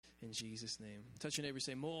in Jesus' name. Touch your neighbor,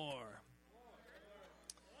 say more.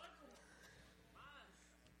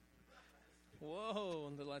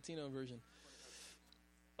 Whoa, the Latino version.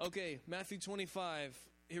 Okay, Matthew 25.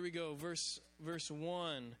 Here we go, verse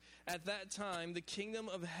 1. At that time, the kingdom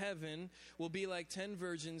of heaven will be like 10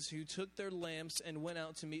 virgins who took their lamps and went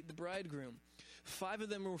out to meet the bridegroom. 5 of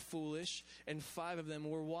them were foolish, and 5 of them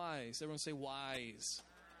were wise. Everyone say wise.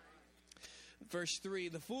 Verse 3,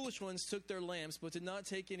 the foolish ones took their lamps, but did not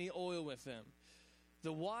take any oil with them.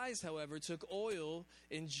 The wise, however, took oil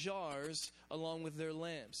in jars along with their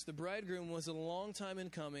lamps. The bridegroom was a long time in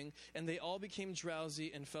coming, and they all became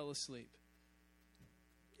drowsy and fell asleep.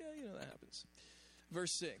 Yeah, you know that happens.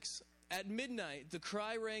 Verse 6. At midnight, the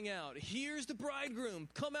cry rang out, "Here's the bridegroom,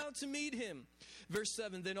 come out to meet him." Verse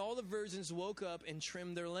 7. Then all the virgins woke up and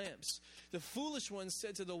trimmed their lamps. The foolish ones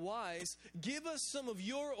said to the wise, "Give us some of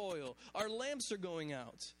your oil. Our lamps are going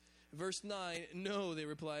out." Verse 9, "No," they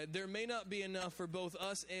replied, "there may not be enough for both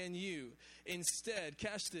us and you. Instead,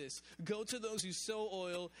 catch this, go to those who sell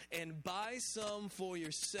oil and buy some for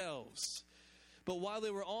yourselves." But while they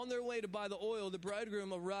were on their way to buy the oil, the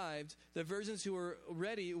bridegroom arrived. The virgins who were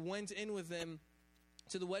ready went in with them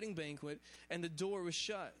to the wedding banquet, and the door was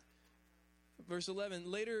shut. Verse 11,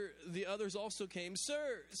 later the others also came.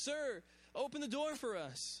 Sir, open the door for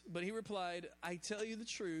us." But he replied, "I tell you the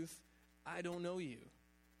truth, I don't know you."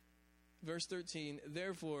 Verse 13,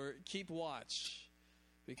 "Therefore keep watch,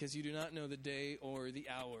 because you do not know the day or the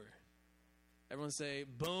hour." Everyone say,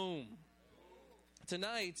 boom.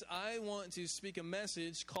 Tonight, I want to speak a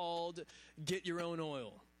message called Get Your Own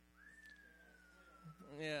Oil.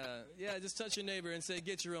 Yeah, just touch your neighbor and say,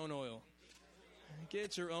 get your own oil.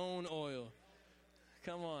 Get your own oil.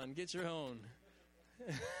 Come on, get your own.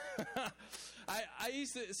 I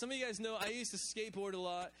used to, some of you guys know, I used to skateboard a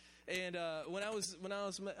lot. And when I was,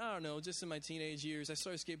 I don't know, just in my teenage years, I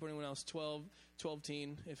started skateboarding when I was 12,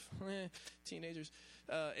 teenagers.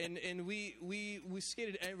 And we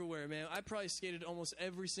skated everywhere, man. I probably skated almost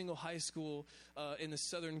every single high school in the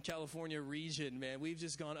Southern California region, man. We've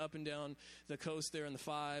just gone up and down the coast there on the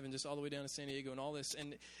 5 and just all the way down to San Diego and all this.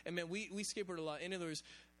 And man, we skateboarded a lot. In other words,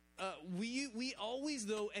 we always,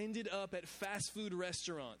 though, ended up at fast food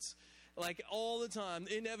restaurants. Like all the time,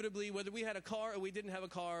 inevitably, whether we had a car or we didn't have a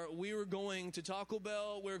car, we were going to Taco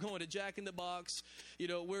Bell, we were going to Jack in the Box, we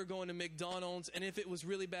were going to McDonald's, and if it was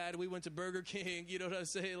really bad, we went to Burger King, you know what I'm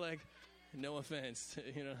saying? Like, no offense,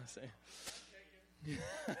 you know what I'm saying?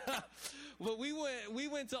 But we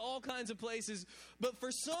went to all kinds of places, but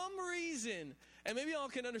for some reason, and maybe y'all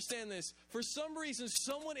can understand this, for some reason,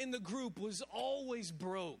 someone in the group was always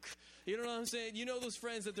broke. You know what I'm saying? You know those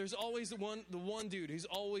friends that there's always the one dude who's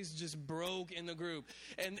always just broke in the group,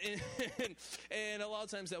 and a lot of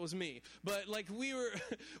times that was me. But like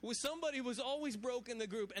somebody was always broke in the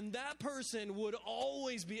group, and that person would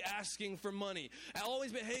always be asking for money. I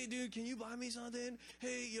always be, "Hey, dude, can you buy me something?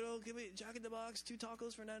 Hey, give me Jack in the Box, 2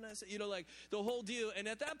 tacos for 99 cents." Like the whole deal. And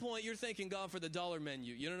at that point, you're thanking God for the dollar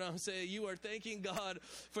menu. You know what I'm saying? You are thanking God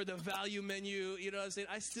for the value menu. You know what I'm saying?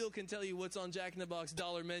 I still can tell you what's on Jack in the Box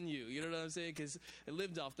dollar menu. You know what I'm saying? Because I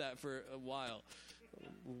lived off that for a while.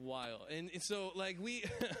 And so, like, we...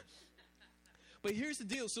 But here's the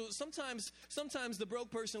deal. So sometimes the broke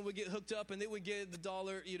person would get hooked up and they would get the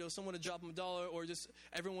dollar, someone would drop them $1, or just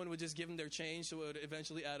everyone would just give them their change, so it would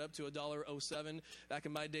eventually add up to $1.07. Back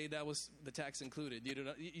in my day, that was the tax included.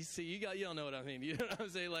 You see, y'all know what I mean. You know what I'm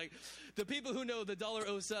saying? Like, the people who know the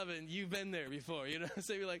 $1.07, you've been there before. You know what I'm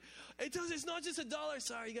saying? You're like, it's not just $1.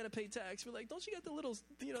 Sorry, you got to pay tax. We're like, don't you got the little,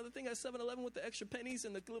 the thing at 7-Eleven with the extra pennies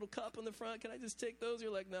and the little cup on the front? Can I just take those?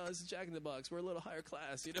 You're like, no, this is Jack in the Box. We're a little higher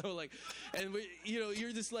class, and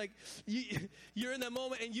you're just like, you're in that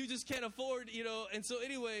moment and you just can't afford, and so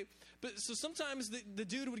anyway, so sometimes the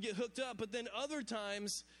dude would get hooked up, but then other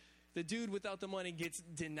times the dude without the money gets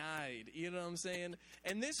denied, you know what I'm saying?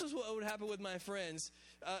 And this is what would happen with my friends.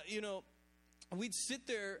 We'd sit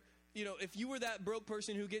there, if you were that broke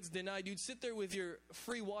person who gets denied, you'd sit there with your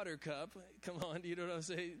free water cup. Come on, you know what I'm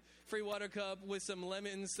saying? Free water cup with some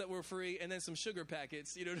lemons that were free and then some sugar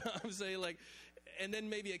packets, you know what I'm saying? Like, and then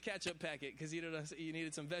maybe a ketchup packet because you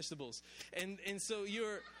needed some vegetables. And so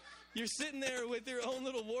you're sitting there with your own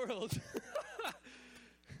little world.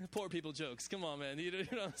 Poor people jokes. Come on, man. You know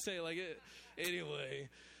what I'm saying? Like, anyway,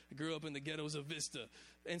 I grew up in the ghettos of Vista.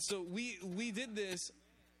 And so we did this.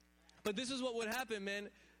 But this is what would happen, man.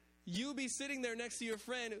 You'll be sitting there next to your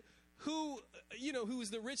friend who was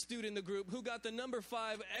the rich dude in the group, who got the number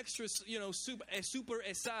 5 extra, super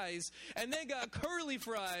size, and then got curly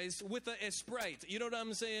fries with a Sprite. You know what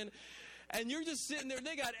I'm saying? And you're just sitting there.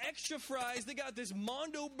 They got extra fries. They got this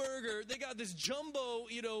Mondo burger. They got this jumbo,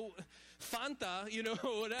 Fanta,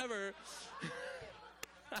 whatever.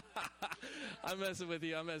 I'm messing with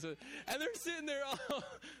you. And they're sitting there all...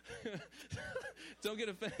 Don't get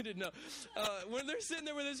offended, no. When they're sitting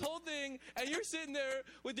there with this whole thing, and you're sitting there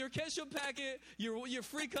with your ketchup packet, your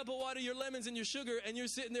free cup of water, your lemons, and your sugar, and you're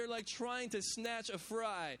sitting there like trying to snatch a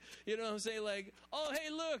fry. You know what I'm saying? Like, oh,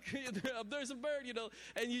 hey, look, there's a bird,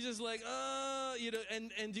 and you just like,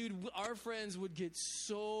 and dude, our friends would get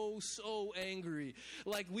so angry.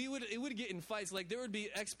 Like, it would get in fights. Like, there would be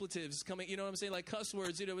expletives coming, you know what I'm saying? Like cuss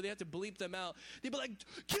words, where they have to bleep them out. They'd be like,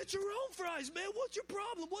 get your own fries, man. What's your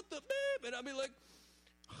problem? What the, man? And I'd be like,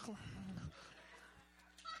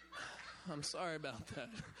 I'm sorry about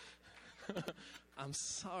that. I'm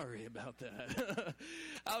sorry about that.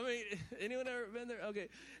 I mean, anyone ever been there? Okay.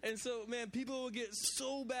 And so, man, people would get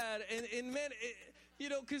so bad. And man,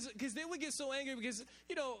 because they would get so angry because,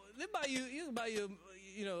 they buy you,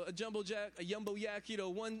 a jumbo jack, a yumbo yak,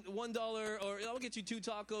 $1, or I'll get you 2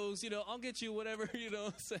 tacos, I'll get you whatever, what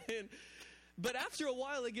I'm saying. But after a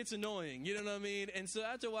while, it gets annoying, you know what I mean? And so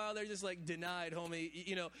after a while, they're just like, denied, homie,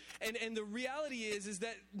 And the reality is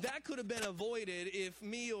that could have been avoided if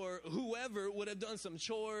me or whoever would have done some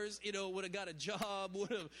chores, would have got a job,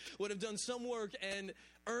 would have done some work and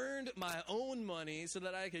earned my own money so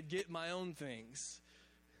that I could get my own things.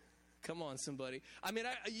 Come on, somebody. I mean,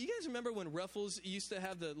 you guys remember when Ruffles used to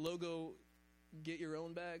have the logo, get your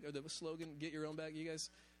own bag, or the slogan, get your own bag? You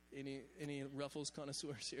guys... Any Ruffles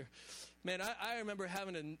connoisseurs here? Man, I remember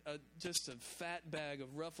having just a fat bag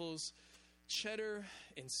of Ruffles, cheddar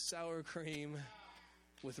and sour cream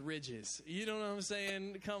with ridges. You know what I'm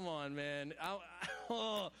saying? Come on, man.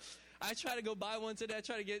 I try to go buy one today. I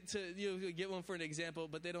try to get one for an example,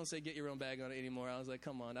 but they don't say get your own bag on it anymore. I was like,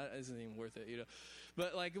 come on, that isn't even worth it,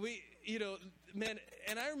 But like man,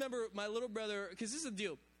 and I remember my little brother, because this is the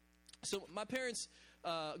deal. So my parents...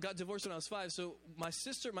 got divorced when I was 5. So my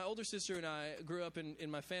older sister and I grew up in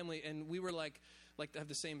my family, and we were like to have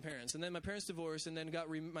the same parents. And then my parents divorced, and then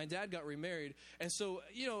my dad got remarried. And so,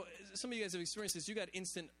 some of you guys have experienced this. You got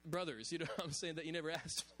instant brothers, what I'm saying, that you never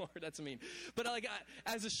asked for. That's mean. But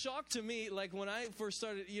as a shock to me, like when I first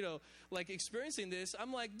started, experiencing this,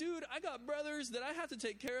 I'm like, dude, I got brothers that I have to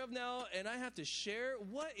take care of now, and I have to share.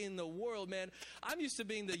 What in the world, man? I'm used to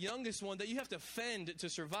being the youngest one that you have to fend to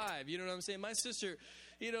survive. You know what I'm saying? My sister...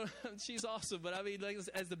 she's awesome, but I mean, like,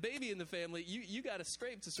 as the baby in the family, you got to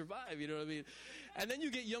scrape to survive, you know what I mean? And then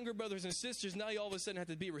you get younger brothers and sisters, now you all of a sudden have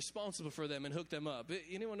to be responsible for them and hook them up.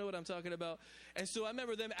 Anyone know what I'm talking about? And so I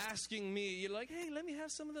remember them asking me, you're like, hey, let me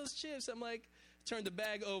have some of those chips. I'm like, turn the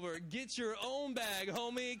bag over. Get your own bag,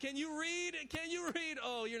 homie. Can you read?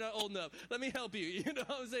 Oh, you're not old enough. Let me help you. You know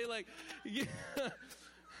what I'm saying? Like, yeah.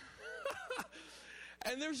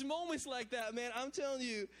 And there's moments like that, man. I'm telling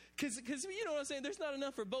you, because you know what I'm saying? There's not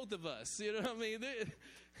enough for both of us. You know what I mean?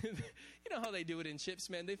 You know how they do it in chips,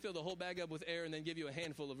 man. They fill the whole bag up with air and then give you a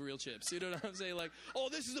handful of real chips. You know what I'm saying? Like, oh,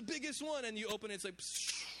 this is the biggest one. And you open it, it's like,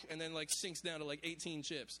 and then like sinks down to like 18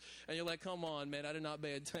 chips. And you're like, come on, man. I did not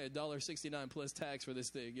pay $1.69 plus tax for this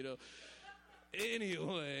thing,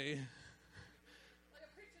 Anyway.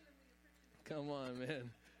 Come on, man.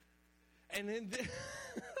 And then...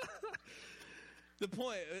 The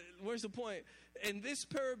point, where's the point? In this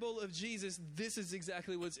parable of Jesus, this is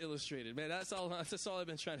exactly what's illustrated. Man, that's all I've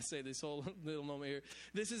been trying to say this whole little moment here.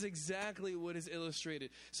 This is exactly what is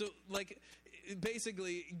illustrated. So,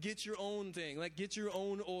 basically, get your own thing. Like, get your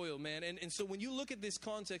own oil, man. And so when you look at this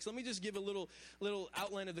context, let me just give a little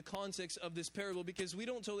outline of the context of this parable, because we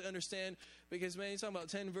don't totally understand. Because, man, you're talking about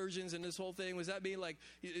 10 virgins and this whole thing. Was that being like,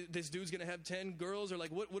 this dude's going to have 10 girls? Or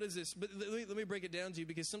like, what is this? But let me break it down to you,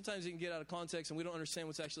 because sometimes you can get out of context and we don't understand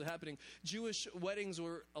what's actually happening. Jewish weddings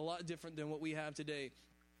were a lot different than what we have today.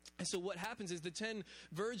 And so what happens is the 10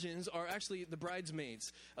 virgins are actually the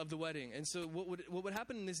bridesmaids of the wedding. And so what would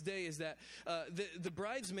happen in this day is that the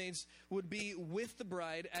bridesmaids would be with the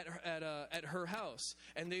bride at her house.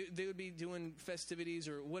 And they would be doing festivities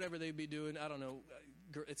or whatever they'd be doing. I don't know.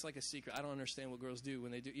 It's like a secret. I don't understand what girls do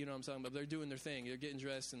when they do. You know what I'm talking about? They're doing their thing. They're getting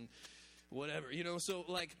dressed and whatever. So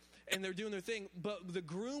like... And they're doing their thing, but the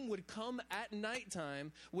groom would come at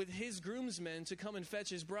nighttime with his groomsmen to come and fetch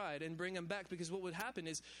his bride and bring him back. Because what would happen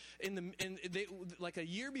is, like a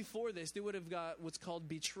year before this, they would have got what's called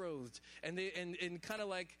betrothed, and kind of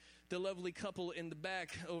like the lovely couple in the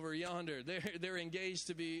back over yonder, they're engaged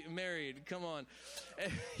to be married. Come on,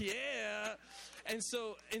 yeah. And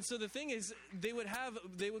so the thing is, they would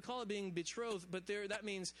call it being betrothed, but that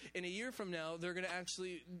means in a year from now they're going to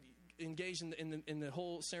actually engaged in the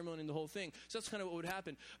whole ceremony and the whole thing. So that's kind of what would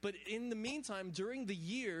happen. But in the meantime, during the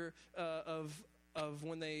year of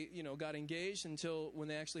when they, got engaged until when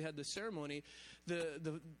they actually had the ceremony,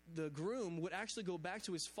 the groom would actually go back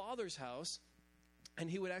to his father's house, and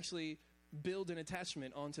he would actually build an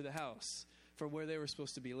attachment onto the house for where they were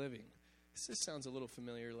supposed to be living. This sounds a little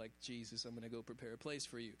familiar, like, Jesus, I'm going to go prepare a place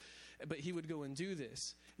for you. But he would go and do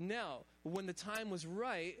this. Now, when the time was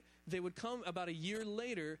right, they would come about a year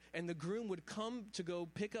later, and the groom would come to go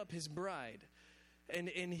pick up his bride. And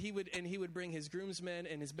he would bring his groomsmen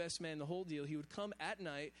and his best man, the whole deal. He would come at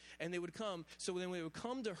night, and they would come. So when they would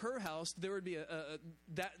come to her house, there would be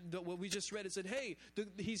what we just read. It said, "Hey,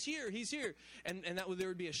 he's here, he's here," and there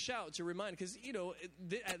would be a shout to remind. Because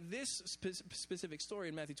at this specific story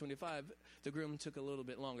in Matthew 25, the groom took a little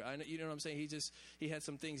bit longer. You know what I'm saying? He had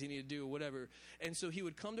some things he needed to do, or whatever. And so he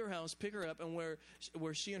would come to her house, pick her up, and where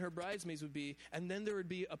she and her bridesmaids would be, and then there would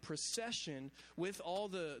be a procession with all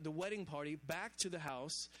the wedding party back to the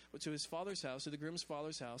house, to his father's house, to the groom's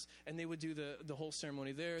father's house, and they would do the whole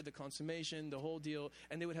ceremony there, the consummation, the whole deal,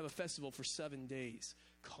 and they would have a festival for 7 days.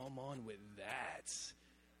 Come on with that,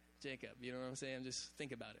 Jacob. You know what I'm saying? Just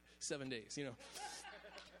think about it. 7 days,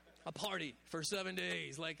 a party for 7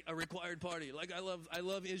 days, like a required party. Like I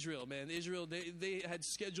love Israel, man. Israel, they had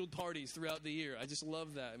scheduled parties throughout the year. I just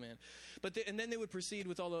love that, man. And then they would proceed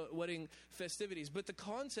with all the wedding festivities. But the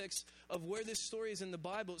context of where this story is in the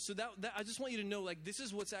Bible, so that I just want you to know, like, this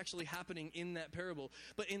is what's actually happening in that parable.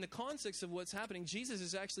 But in the context of what's happening, Jesus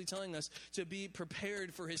is actually telling us to be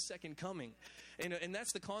prepared for his second coming. And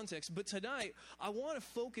that's the context. But tonight, I want to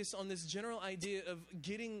focus on this general idea of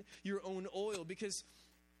getting your own oil, because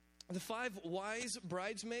the 5 wise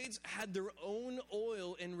bridesmaids had their own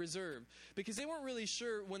oil in reserve, because they weren't really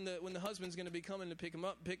sure when the husband's going to be coming to pick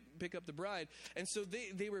up the bride, and so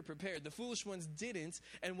they were prepared. The foolish ones didn't,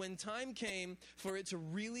 and when time came for it to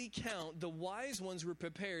really count, the wise ones were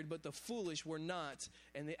prepared, but the foolish were not,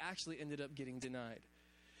 and they actually ended up getting denied.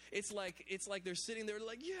 It's like they're sitting there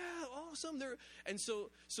like, yeah, awesome. So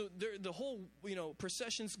the whole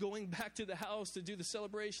procession's going back to the house to do the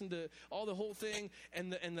celebration, the whole thing,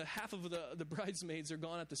 and the half of the bridesmaids are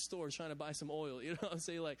gone at the store trying to buy some oil. You know what I'm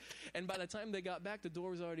saying? Like, and by the time they got back, the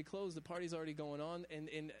door was already closed, the party's already going on,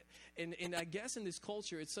 and I guess in this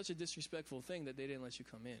culture, it's such a disrespectful thing that they didn't let you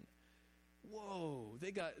come in. Whoa,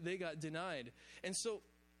 they got denied, and so.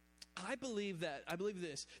 I believe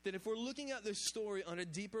this, that if we're looking at this story on a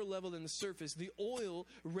deeper level than the surface, the oil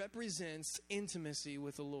represents intimacy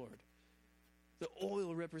with the Lord. The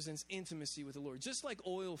oil represents intimacy with the Lord. Just like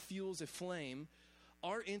oil fuels a flame,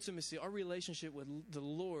 our intimacy, our relationship with the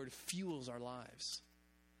Lord fuels our lives.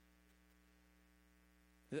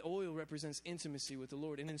 The oil represents intimacy with the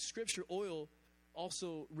Lord. And in Scripture, oil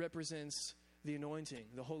also represents the anointing,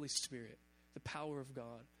 the Holy Spirit, the power of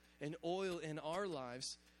God. And oil in our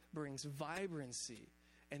lives brings vibrancy,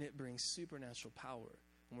 and it brings supernatural power.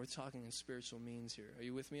 And we're talking in spiritual means here. Are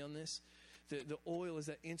you with me on this? The oil is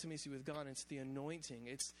that intimacy with God. It's the anointing.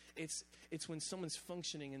 It's when someone's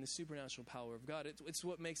functioning in the supernatural power of God. It's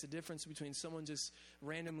what makes a difference between someone just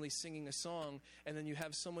randomly singing a song, and then you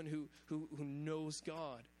have someone who knows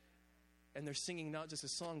God, and they're singing not just a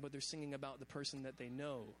song, but they're singing about the person that they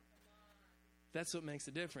know. That's what makes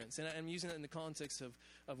the difference. And I'm using that in the context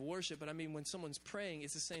of worship, but I mean, when someone's praying,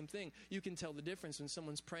 it's the same thing. You can tell the difference when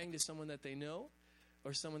someone's praying to someone that they know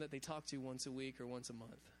or someone that they talk to once a week or once a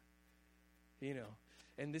month.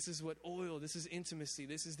 And this is what oil, this is intimacy,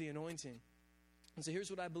 this is the anointing. And so here's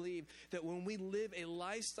what I believe, that when we live a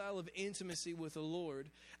lifestyle of intimacy with the Lord,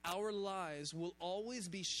 our lives will always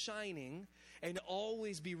be shining and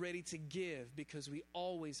always be ready to give, because we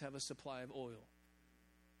always have a supply of oil.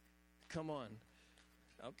 Come on.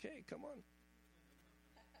 Okay, come on.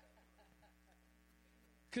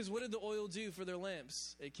 Because what did the oil do for their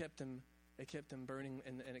lamps? It kept them burning,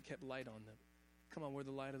 and it kept light on them. Come on, we're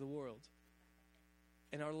the light of the world.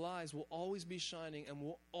 And our lives will always be shining, and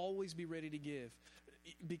we'll always be ready to give,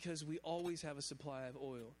 because we always have a supply of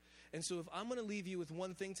oil. And so if I'm going to leave you with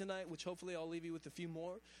one thing tonight, which hopefully I'll leave you with a few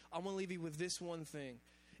more, I'm going to leave you with this one thing.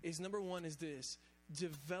 Number one is this: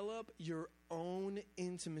 develop your own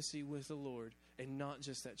intimacy with the Lord, and not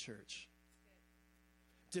just at church.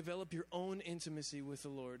 Develop your own intimacy with the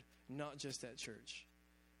Lord, not just at church.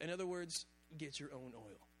 In other words, get your own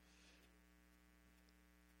oil.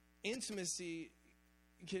 Intimacy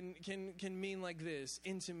can mean like this: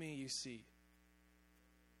 into me you see.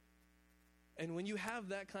 And when you have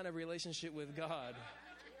that kind of relationship with God,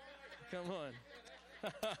 come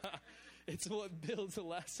on. It's what builds a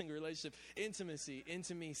lasting relationship. Intimacy,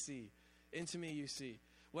 into me see. Into me you see.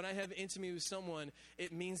 When I have intimacy with someone,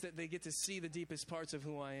 it means that they get to see the deepest parts of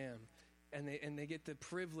who I am. And they get the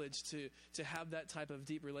privilege to have that type of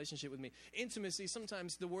deep relationship with me. Intimacy,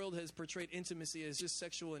 sometimes the world has portrayed intimacy as just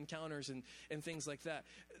sexual encounters and things like that.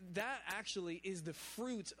 That actually is the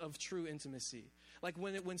fruit of true intimacy. Like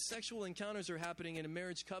when sexual encounters are happening in a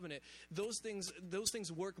marriage covenant, those things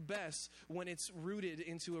work best when it's rooted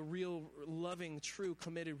into a real, loving, true,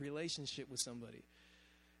 committed relationship with somebody.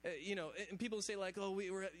 And people say like, oh, we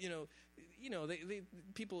were,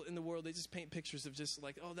 people in the world, they just paint pictures of just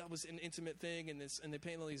like, oh, that was an intimate thing, and they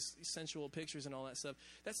paint all these sensual pictures and all that stuff.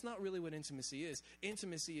 That's not really what intimacy is.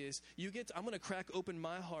 Intimacy is I'm going to crack open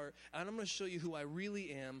my heart, and I'm going to show you who I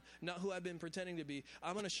really am, not who I've been pretending to be.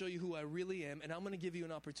 I'm going to show you who I really am, and I'm going to give you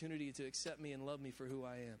an opportunity to accept me and love me for who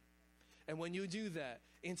I am. And when you do that,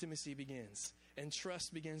 intimacy begins, and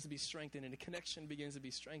trust begins to be strengthened, and a connection begins to be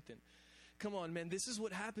strengthened. Come on, man, this is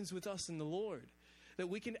what happens with us in the Lord, that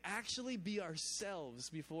we can actually be ourselves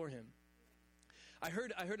before Him. I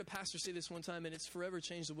heard a pastor say this one time, and it's forever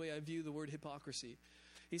changed the way I view the word hypocrisy.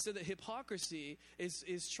 He said that hypocrisy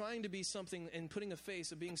is trying to be something and putting a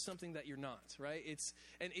face of being something that you're not, right? It's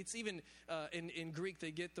even in Greek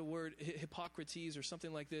they get the word Hippocrates or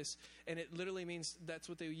something like this, and it literally means that's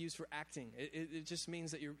what they use for acting. It just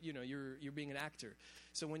means that you're being an actor.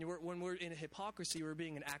 So when we're in hypocrisy, we're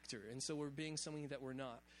being an actor, and so we're being something that we're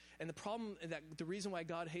not. And the reason why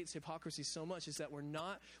God hates hypocrisy so much is that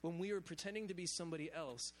when we are pretending to be somebody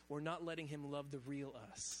else, we're not letting Him love the real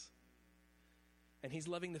us. And He's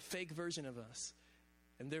loving the fake version of us.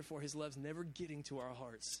 And therefore, His love's never getting to our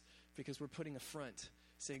hearts because we're putting a front,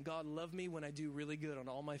 saying, God, love me when I do really good on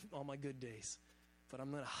all my good days. But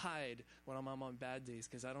I'm going to hide when I'm on my bad days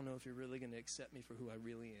because I don't know if you're really going to accept me for who I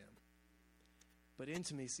really am. But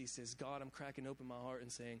intimacy says, God, I'm cracking open my heart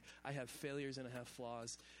and saying, I have failures and I have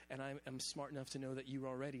flaws. And I'm smart enough to know that you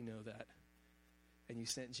already know that. And you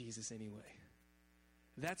sent Jesus anyway.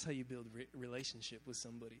 That's how you build relationship with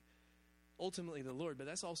somebody. Ultimately the Lord, but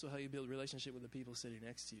that's also how you build relationship with the people sitting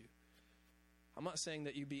next to you. I'm not saying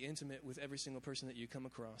that you be intimate with every single person that you come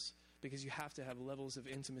across, because you have to have levels of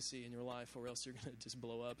intimacy in your life, or else you're going to just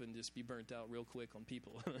blow up and just be burnt out real quick on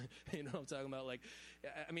people. You know what I'm talking about? Like,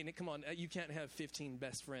 I mean, come on, you can't have 15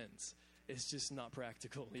 best friends. It's just not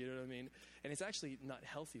practical, you know what I mean? And it's actually not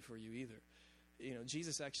healthy for you either.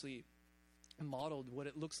 Jesus actually modeled what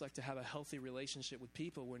it looks like to have a healthy relationship with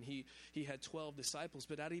people when he had 12 disciples,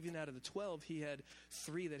 but even out of the 12 he had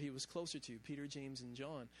 3 that he was closer to, Peter, James, and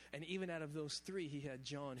John. And even out of those 3 he had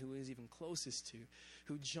John, who he was even closest to,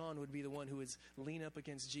 who John would be the one who would lean up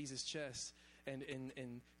against Jesus' chest, and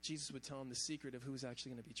Jesus would tell him the secret of who's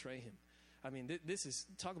actually going to betray him. I mean, this is,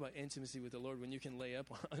 talk about intimacy with the Lord when you can lay up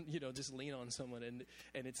on, just lean on someone and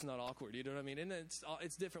it's not awkward. You know what I mean? And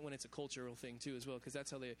it's different when it's a cultural thing too as well, because that's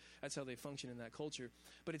how they function in that culture.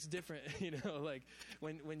 But it's different, like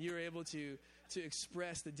when you're able to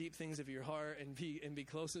express the deep things of your heart and be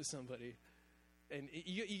close to somebody. And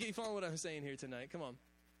you follow what I'm saying here tonight? Come on,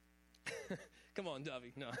 come on,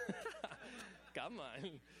 Dovey. No, come on.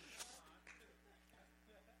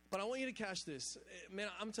 But I want you to catch this. Man,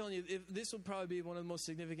 I'm telling you, this will probably be one of the most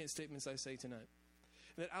significant statements I say tonight.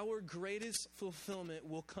 That our greatest fulfillment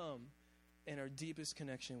will come in our deepest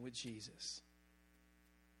connection with Jesus.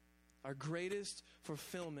 Our greatest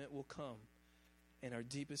fulfillment will come in our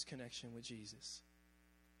deepest connection with Jesus.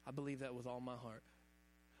 I believe that with all my heart.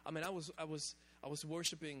 I mean, I was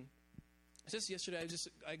worshiping just yesterday.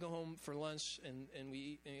 I go home for lunch and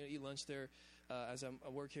we eat lunch there as I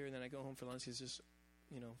work here, and then I go home for lunch. It's just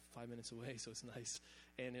 5 minutes away, so it's nice,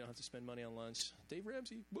 and you don't have to spend money on lunch. Dave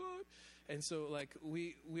Ramsey, what? And so like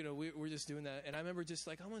we're just doing that, and I remember just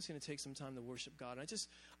like, I'm just going to take some time to worship God. And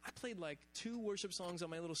I played like 2 worship songs on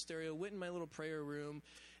my little stereo, went in my little prayer room,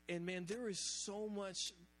 and man, there was so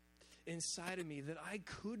much inside of me that I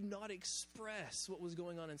could not express what was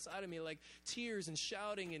going on inside of me, like tears and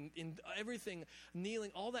shouting and everything, kneeling,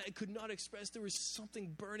 all that I could not express. There was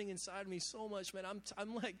something burning inside of me so much, man.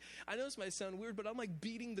 I'm like, I know this might sound weird, but I'm like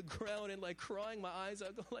beating the ground and like crying my eyes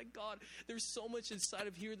out, going like, God, there's so much inside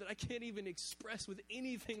of here that I can't even express with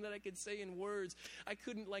anything that I could say in words. I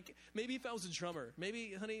couldn't, like, maybe if I was a drummer,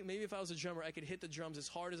 maybe if I was a drummer, I could hit the drums as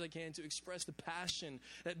hard as I can to express the passion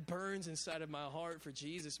that burns inside of my heart for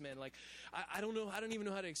Jesus, man. Like, I don't know. I don't even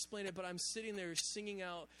know how to explain it, but I'm sitting there singing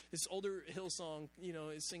out this older Hillsong,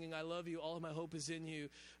 is singing, I love you. All of my hope is in you.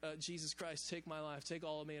 Jesus Christ, take my life, take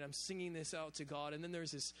all of me. And I'm singing this out to God. And then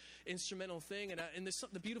there's this instrumental thing. And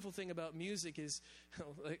the beautiful thing about music is,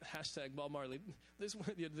 like, hashtag Bob Marley.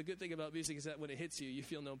 The good thing about music is that when it hits you, you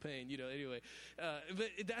feel no pain, anyway. But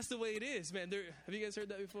that's the way it is, man. Have you guys heard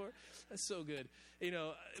that before? That's so good.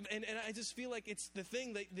 And I just feel like it's the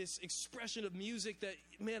thing, that this expression of music that,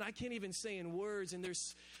 man, I can't even say in words. And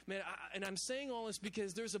and I'm saying all this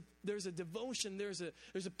because there's a devotion, there's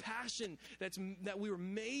a passion that we were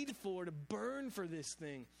made for, to burn for this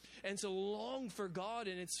thing and to long for God.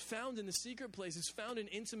 And it's found in the secret place. It's found in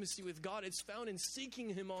intimacy with God. It's found in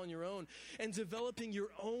seeking Him on your own and developing your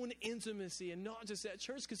own intimacy, and not just at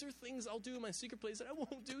church, because there are things I'll do in my secret place that I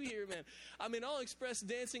won't do here, man. I mean, I'll express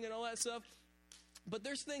dancing and all that stuff, but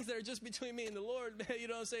there's things that are just between me and the Lord, man. You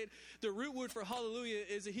know what I'm saying? The root word for hallelujah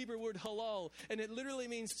is a Hebrew word halal, and it literally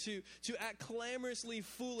means to act clamorously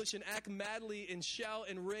foolish and act madly and shout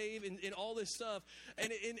and rave and all this stuff.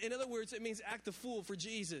 And in other words, it means act the fool for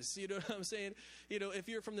Jesus. You know what I'm saying? If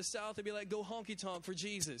you're from the South, it'd be like, go honky tonk for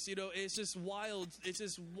Jesus. It's just wild. It's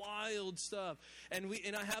just wild stuff. And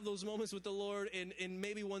I have those moments with the Lord, and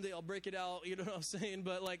maybe one day I'll break it out. You know what I'm saying?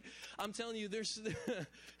 But like, I'm telling you, there's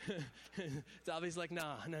it's obvious. Like,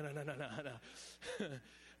 no.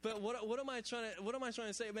 But what am I trying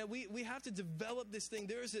to say, man? We have to develop this thing.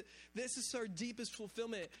 This is our deepest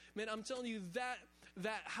fulfillment, man. I'm telling you that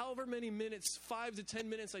however many minutes, 5 to 10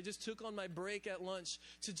 minutes, I just took on my break at lunch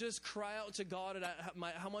to just cry out to God and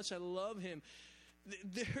how much I love Him.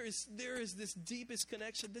 There is this deepest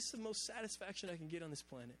connection. This is the most satisfaction I can get on this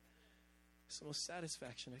planet. It's the most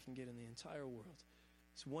satisfaction I can get in the entire world.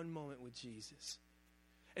 It's one moment with Jesus.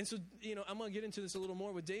 And so, I'm going to get into this a little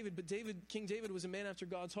more with David, but King David was a man after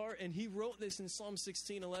God's heart, and he wrote this in Psalm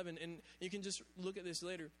 16:11, and you can just look at this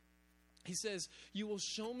later. He says, you will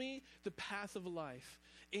show me the path of life.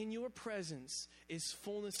 In your presence is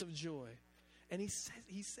fullness of joy. And he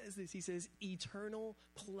says this, he says, eternal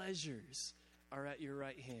pleasures are at your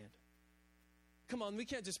right hand. Come on, we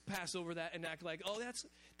can't just pass over that and act like, oh,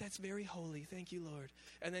 that's very holy. Thank you, Lord.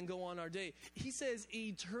 And then go on our day. He says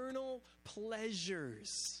eternal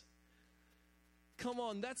pleasures. Come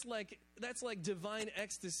on, that's like divine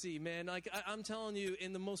ecstasy, man. Like I'm telling you,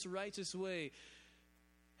 in the most righteous way.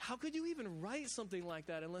 How could you even write something like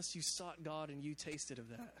that unless you sought God and you tasted of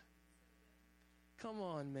that? Come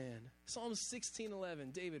on, man. Psalm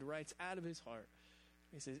 16:11, David writes out of his heart.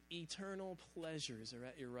 He says, eternal pleasures are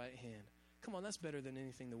at your right hand. Come on, that's better than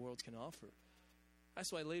anything the world can offer.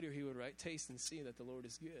 That's why later he would write, taste and see that the Lord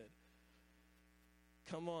is good.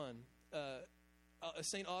 Come on.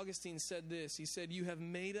 St. Augustine said this. He said, you have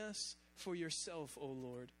made us for yourself, O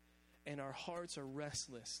Lord, and our hearts are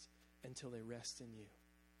restless until they rest in you.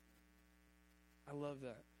 I love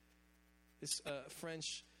that. This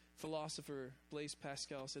French philosopher, Blaise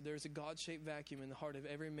Pascal, said, there is a God-shaped vacuum in the heart of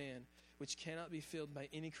every man which cannot be filled by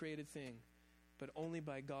any created thing, but only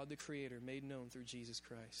by God the Creator, made known through Jesus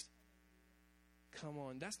Christ. Come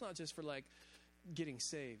on. That's not just for like getting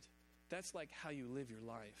saved. That's like how you live your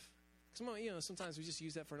life. Sometimes we just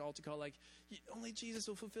use that for an altar call, like, only Jesus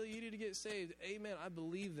will fulfill you. You need to get saved. Amen. I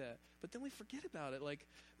believe that. But then we forget about it. Like,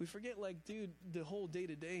 we forget, like, dude, the whole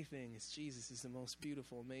day-to-day thing is Jesus is the most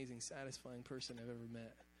beautiful, amazing, satisfying person I've ever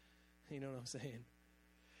met. You know what I'm saying?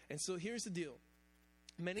 And so here's the deal.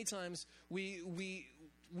 Many times we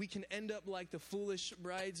can end up like the foolish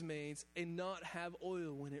bridesmaids and not have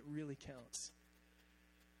oil when it really counts.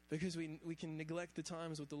 Because we can neglect the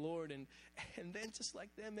times with the Lord. And then just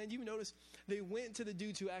like them, man, you notice they went to the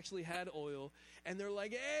dudes who actually had oil. And they're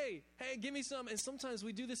like, hey, give me some. And sometimes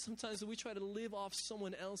we do this sometimes. We try to live off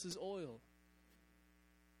someone else's oil.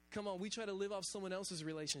 Come on, we try to live off someone else's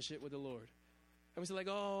relationship with the Lord. And we say like,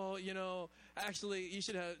 oh, actually, you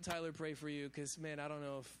should have Tyler pray for you. Because, man, I don't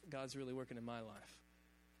know if God's really working in my life.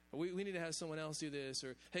 We need to have someone else do this.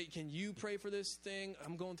 Or, hey, can you pray for this thing?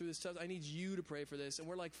 I'm going through this stuff. I need you to pray for this. And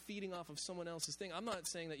we're like feeding off of someone else's thing. I'm not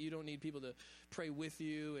saying that you don't need people to pray with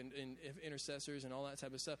you and intercessors and all that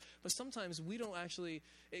type of stuff. But sometimes we don't actually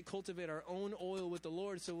cultivate our own oil with the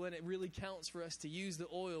Lord. So when it really counts for us to use the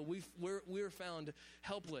oil, we're found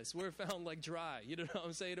helpless. We're found like dry. You know what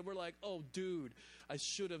I'm saying? And we're like, oh, dude, I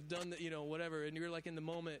should have done that, whatever. And you're like in the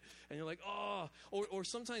moment and you're like, oh. Or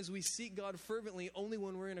sometimes we seek God fervently only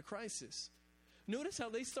when we're in a crisis. Notice how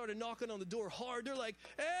they started knocking on the door hard. They're like,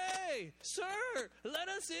 hey, sir, let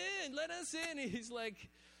us in. And he's like,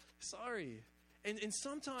 sorry. And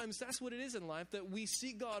sometimes that's what it is in life, that we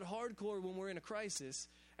seek God hardcore when we're in a crisis.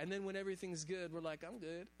 And then when everything's good, we're like, I'm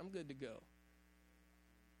good to go.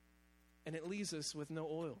 and it leaves us with no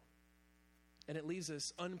oil. And it leaves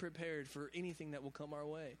us unprepared for anything that will come our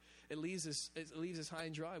way. It leaves us high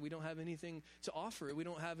and dry. We don't have anything to offer. We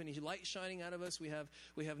don't have any light shining out of us. We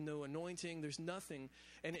have no anointing. There's nothing.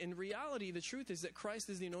 And in reality, the truth is that Christ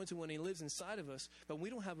is the anointed one. He lives inside of us. But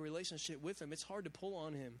we don't have a relationship with him. It's hard to pull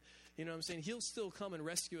on him. You know what I'm saying? He'll still come and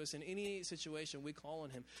rescue us in any situation we call on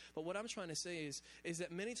him. But what I'm trying to say is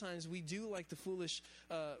that many times we do like the foolish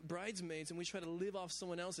bridesmaids, and we try to live off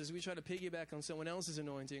someone else's. We try to piggyback on someone else's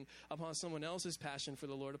anointing, upon someone else's passion for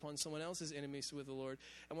the Lord, upon someone else's intimacy with the Lord.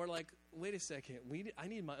 And we're like, wait a second, I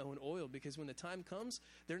need my own oil, because when the time comes,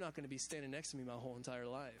 they're not going to be standing next to me my whole entire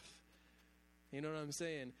life. You know what I'm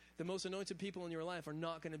saying? The most anointed people in your life are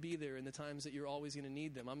not going to be there in the times that you're always going to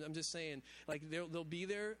need them. I'm just saying, like, they'll be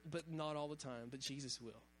there, but not all the time. But Jesus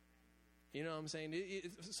will. You know what I'm saying?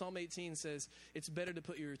 Psalm 18 says, it's better to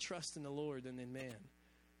put your trust in the Lord than in man.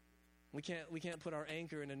 We can't put our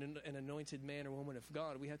anchor in an anointed man or woman of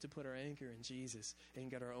God. We have to put our anchor in Jesus and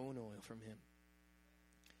get our own oil from him.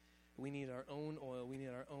 We need our own oil. We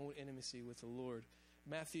need our own intimacy with the Lord.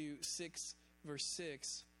 Matthew 6, verse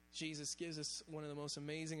 6, Jesus gives us one of the most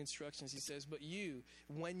amazing instructions. He says, but you,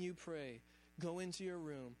 when you pray, go into your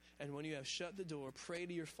room, and when you have shut the door, pray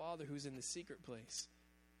to your Father who's in the secret place.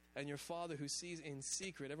 And your Father who sees in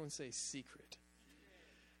secret, everyone say secret.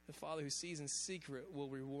 The Father who sees in secret will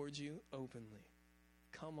reward you openly.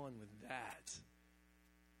 Come on with that.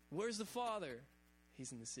 Where's the Father?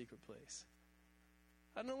 He's in the secret place.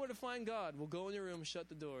 I don't know where to find God. Well, go in your room, shut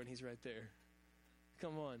the door, and he's right there.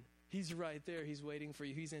 Come on. He's right there. He's waiting for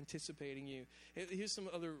you. He's anticipating you. Here's some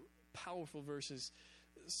other powerful verses.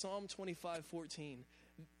 Psalm 25:14.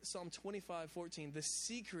 Psalm 25:14. The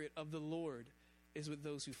secret of the Lord is with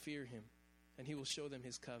those who fear him, and he will show them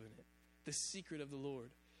his covenant. The secret of the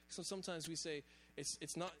Lord. So sometimes we say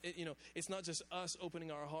it's not just us opening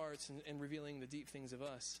our hearts and revealing the deep things of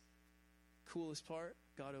us. Coolest part,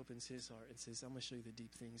 God opens his heart and says, I'm going to show you the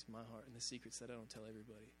deep things in my heart and the secrets that I don't tell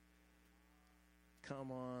everybody.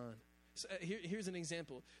 Come on. So here's an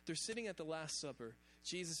example. They're sitting at the Last Supper.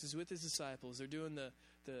 Jesus is with his disciples. They're doing the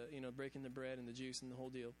breaking the bread and the juice and the whole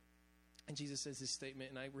deal. And Jesus says this statement,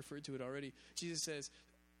 and I referred to it already. Jesus says,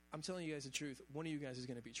 I'm telling you guys the truth. One of you guys is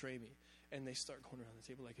going to betray me. And they start going around the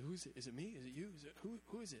table like, who is it? Is it me? Is it you? Is it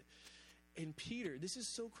who is it? And Peter, this is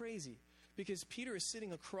so crazy, because Peter is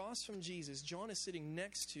sitting across from Jesus. John is sitting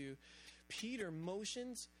next to. Peter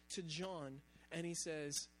motions to John, and he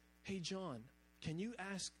says, hey, John, can you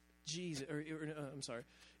ask Jesus,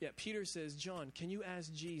 Peter says, John, can you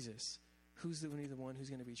ask Jesus who's the one who's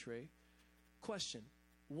going to betray? Question,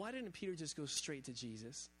 why didn't Peter just go straight to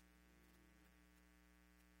Jesus?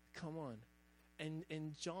 Come on.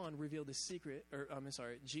 And John revealed the secret,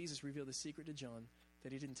 Jesus revealed the secret to John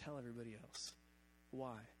that he didn't tell everybody else.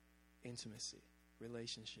 Why? Intimacy,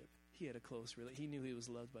 relationship. He had a close relationship. He knew he was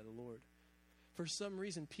loved by the Lord. For some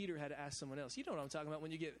reason, Peter had to ask someone else. You know what I'm talking about when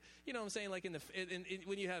you get, you know what I'm saying, like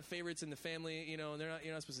when you have favorites in the family, you know, and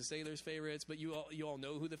you're not supposed to say there's favorites, but you all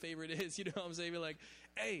know who the favorite is. You know what I'm saying? You're like,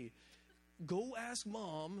 hey, go ask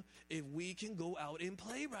mom if we can go out and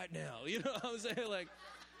play right now. You know what I'm saying?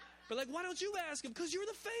 But why don't you ask him? Because you're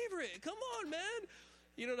the favorite. Come on, man.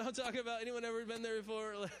 You know what I'm talking about? Anyone ever been there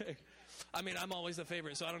before? I mean, I'm always the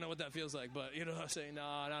favorite, so I don't know what that feels like. But you know what I'm saying? No.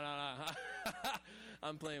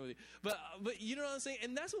 I'm playing with you. But you know what I'm saying?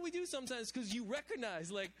 And that's what we do sometimes, because you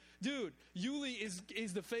recognize, dude, Yuli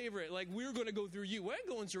is the favorite. We're going to go through you. We ain't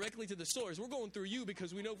going directly to the source. We're going through you,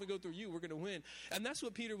 because we know if we go through you, we're going to win. And that's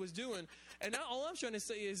what Peter was doing. And now all I'm trying to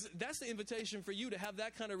say is that's the invitation for you to have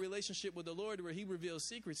that kind of relationship with the Lord where he reveals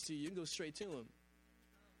secrets to you. You can go straight to him.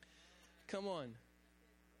 Come on.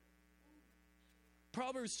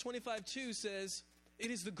 Proverbs 25:2 says, it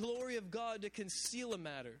is the glory of God to conceal a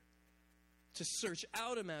matter. To search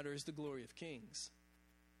out a matter is the glory of kings.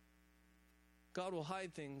 God will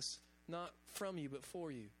hide things not from you, but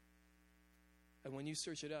for you. And when you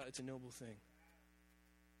search it out, it's a noble thing.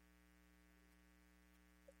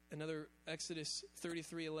 Another Exodus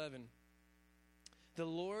 33:11.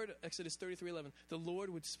 Exodus 33:11. The Lord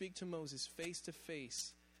would speak to Moses face to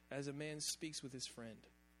face as a man speaks with his friend.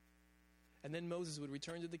 And then Moses would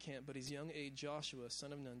return to the camp, but his young aide Joshua,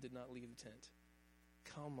 son of Nun, did not leave the tent.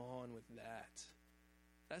 Come on with that.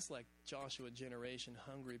 That's like Joshua generation,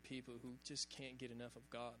 hungry people who just can't get enough of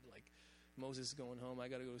God. Like Moses going home, I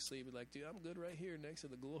got to go to sleep. But dude, I'm good right here next to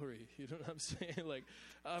the glory. You know what I'm saying?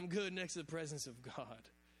 I'm good next to the presence of God.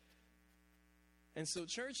 And so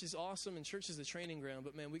church is awesome, and church is the training ground.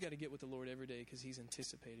 But man, we got to get with the Lord every day, because he's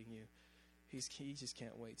anticipating you. He just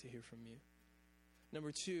can't wait to hear from you.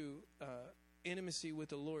 Number 2, intimacy with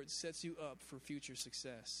the Lord sets you up for future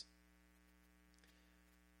success.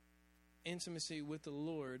 intimacy with the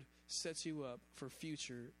Lord sets you up for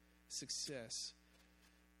future success.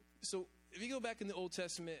 So if you go back in the Old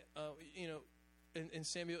Testament, and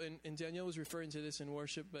Samuel and Danielle was referring to this in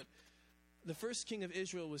worship, but the first king of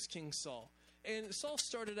Israel was King Saul. And Saul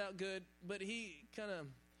started out good, but he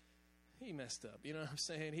messed up. You know what I'm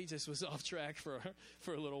saying? He just was off track for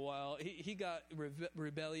a little while. He got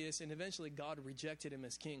rebellious, and eventually God rejected him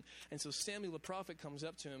as king. And so Samuel the prophet comes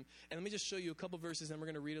up to him. And let me just show you a couple verses, and we're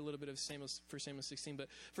going to read a little bit of 1 Samuel 16. But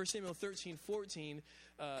 1 Samuel 13:14,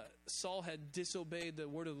 Saul had disobeyed the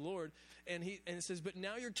word of the Lord. And it says, but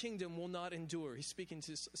now your kingdom will not endure.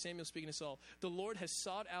 Samuel speaking to Saul. The Lord has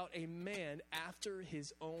sought out a man after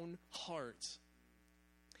his own heart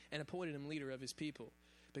and appointed him leader of his people,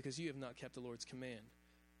 because you have not kept the Lord's command.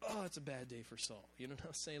 Oh, it's a bad day for Saul. You know what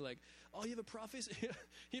I'm saying? Like, oh, you have a prophecy?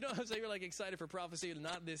 You know what I'm saying? You're like excited for prophecy,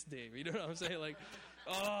 not this day. You know what I'm saying? Like,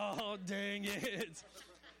 oh, dang it.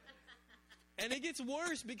 And it gets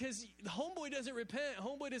worse because homeboy doesn't repent.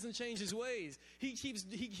 Homeboy doesn't change his ways. He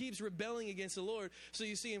keeps rebelling against the Lord. So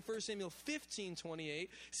you see in 1 Samuel 15:28,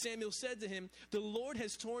 Samuel said to him, the Lord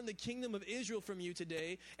has torn the kingdom of Israel from you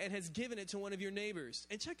today and has given it to one of your neighbors.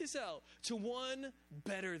 And check this out, to one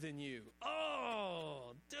better than you.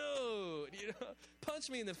 Oh, dude,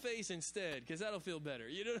 punch me in the face instead, because that'll feel better.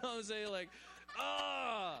 You know what I'm saying? Like,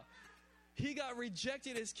 he got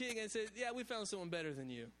rejected as king and said, yeah, we found someone better than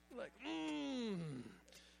you. Like,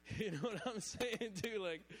 you know what I'm saying, dude?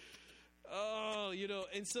 Like,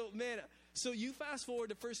 and so, man, so you fast forward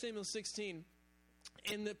to 1 Samuel 16,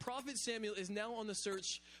 and the prophet Samuel is now on the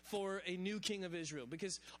search for a new king of Israel,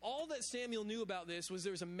 because all that Samuel knew about this was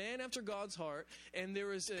there was a man after God's heart, and there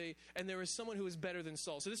was someone who was better than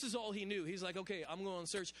Saul. So this is all he knew. He's like, okay, I'm going on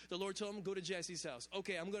search. The Lord told him, go to Jesse's house.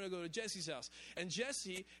 Okay, I'm going to go to Jesse's house. And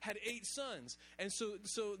Jesse had 8 sons. And so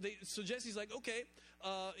Jesse's like, okay,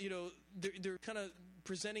 they're kind of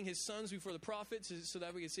presenting his sons before the prophets so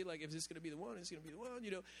that we can see, like, if this is going to be the one, it's going to be the one,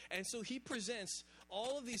 And so he presents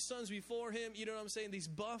all of these sons before him, you know what I'm saying? These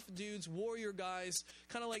buff dudes, warrior guys,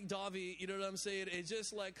 kind of like Davi, you know what I'm saying? It's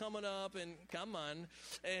just like coming up and come on.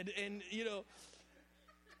 And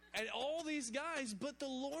all these guys, but the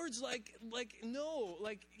Lord's like, no,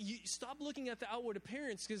 like, you stop looking at the outward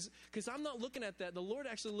appearance, because I'm not looking at that. The Lord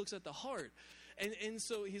actually looks at the heart. And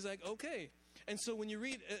so he's like, okay. And so when you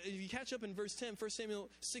read, if you catch up in verse 10, 1 Samuel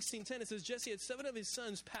 16:10, it says, Jesse had 7 of his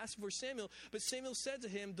sons pass before Samuel, but Samuel said to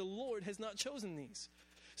him, the Lord has not chosen these.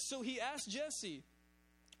 So he asked Jesse,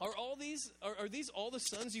 are these all the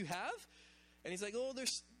sons you have? And he's like, oh,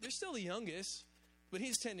 they're still the youngest, but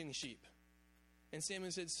he's tending sheep. And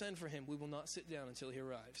Samuel said, send for him. We will not sit down until he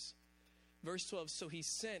arrives. Verse 12, so he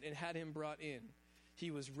sent and had him brought in.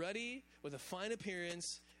 He was ruddy, with a fine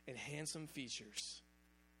appearance and handsome features.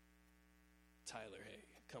 Tyler, hey,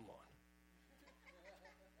 come on.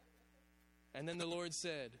 And then the Lord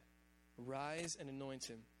said, rise and anoint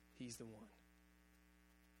him. He's the one.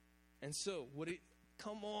 And so,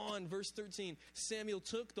 come on, verse 13. Samuel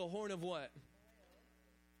took the horn of what?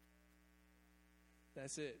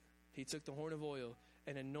 That's it. He took the horn of oil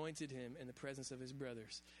and anointed him in the presence of his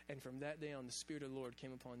brothers. And from that day on, the Spirit of the Lord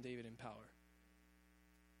came upon David in power.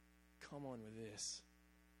 Come on with this.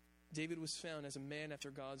 David was found as a man after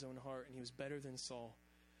God's own heart, and he was better than Saul.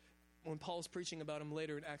 When Paul's preaching about him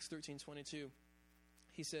later in Acts 13:22,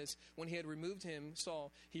 he says, when he had removed him,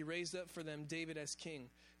 Saul, he raised up for them David as king,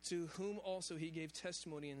 to whom also he gave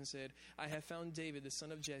testimony and said, I have found David, the son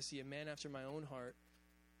of Jesse, a man after my own heart,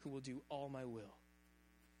 who will do all my will.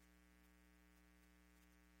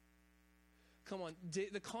 Come on,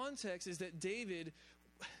 the context is that David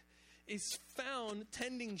is found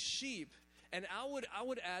tending sheep. And I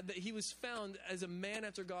would add that he was found as a man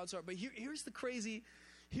after God's heart. But here's the crazy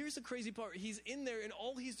part. He's in there, and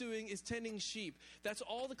all he's doing is tending sheep. That's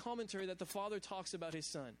all the commentary that the Father talks about his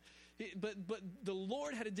son. But the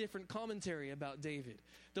Lord had a different commentary about David.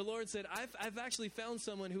 The Lord said, I've actually found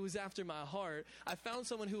someone who is after my heart. I found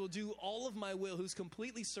someone who will do all of my will, who's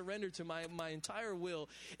completely surrendered to my entire will.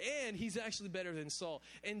 And he's actually better than Saul.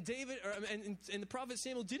 And David, and the prophet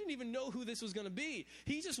Samuel didn't even know who this was going to be.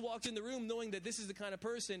 He just walked in the room knowing that this is the kind of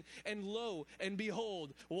person. And lo and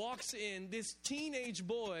behold, walks in this teenage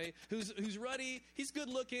boy who's ruddy. He's good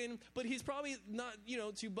looking, but he's probably not,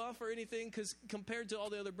 too buff or anything, because compared to all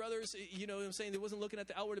the other brothers, you know what I'm saying? They wasn't looking at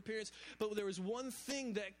the outward appearance, but there was one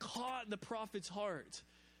thing that caught the prophet's heart,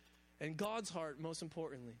 and God's heart, most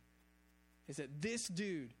importantly, is that this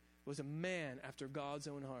dude was a man after God's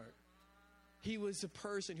own heart. He was a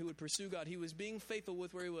person who would pursue God. He was being faithful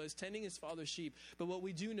with where he was, tending his father's sheep. But what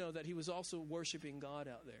we do know that he was also worshiping God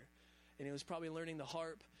out there. And he was probably learning the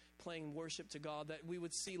harp, playing worship to God, that we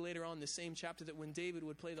would see later on in the same chapter that when David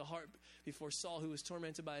would play the harp before Saul, who was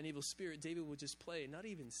tormented by an evil spirit, David would just play, not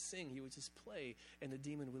even sing, he would just play, and the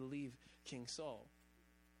demon would leave King Saul.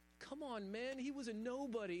 Come on, man, he was a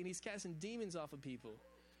nobody, and he's casting demons off of people.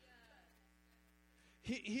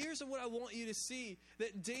 Here's what I want you to see,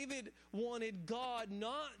 that David wanted God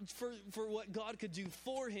not for what God could do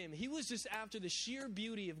for him. He was just after the sheer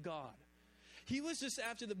beauty of God. He was just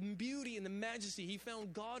after the beauty and the majesty. He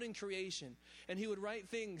found God in creation. And he would write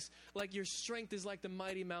things like, your strength is like the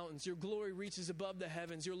mighty mountains. Your glory reaches above the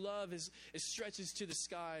heavens. Your love stretches to the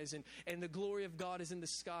skies. And the glory of God is in the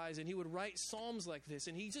skies. And he would write psalms like this.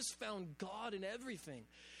 And he just found God in everything.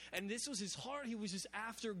 And this was his heart. He was just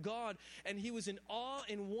after God. And he was in awe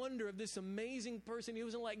and wonder of this amazing person. He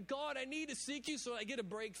wasn't like, God, I need to seek you so I get a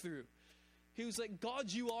breakthrough. He was like,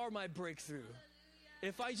 God, you are my breakthrough.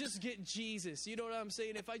 If I just get Jesus, you know what I'm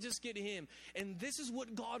saying? If I just get him. And this is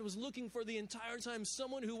what God was looking for the entire time.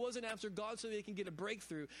 Someone who wasn't after God so they can get a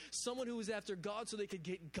breakthrough. Someone who was after God so they could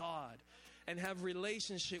get God and have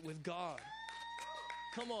relationship with God.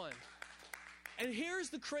 Come on. And here's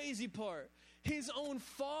the crazy part. His own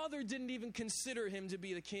father didn't even consider him to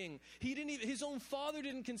be the king. His own father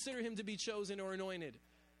didn't consider him to be chosen or anointed.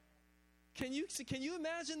 Can you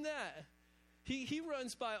imagine that? He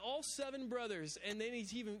runs by all 7 brothers, and then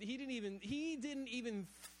he didn't even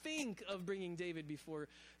think of bringing David before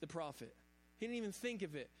the prophet. He didn't even think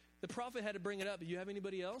of it. The prophet had to bring it up. Do you have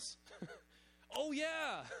anybody else? Oh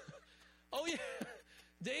yeah,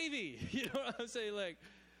 Davy. You know what I'm saying? Like,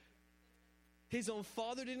 his own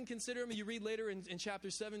father didn't consider him. You read later in chapter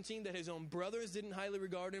 17 that his own brothers didn't highly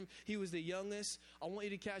regard him. He was the youngest. I want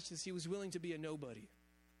you to catch this. He was willing to be a nobody.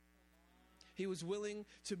 He was willing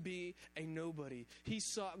to be a nobody. He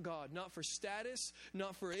sought God, not for status,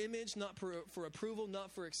 not for image, not for approval,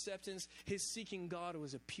 not for acceptance. His seeking God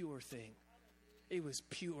was a pure thing. It was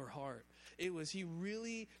pure heart. He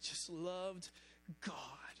really just loved God.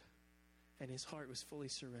 And his heart was fully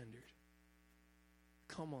surrendered.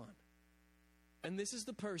 Come on. And this is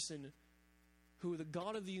the person who the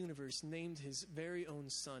God of the universe named his very own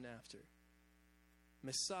son after.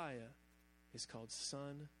 Messiah is called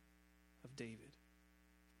Son of David.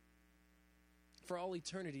 For all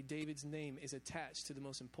eternity, David's name is attached to the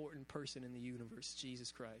most important person in the universe,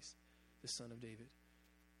 Jesus Christ, the Son of David.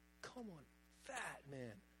 Come on,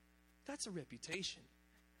 that's a reputation.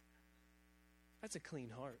 That's a clean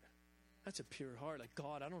heart. That's a pure heart. Like,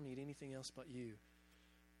 God, I don't need anything else but you.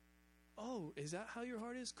 Oh, is that how your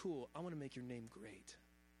heart is? Cool. I want to make your name great.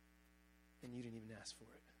 And you didn't even ask for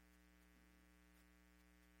it.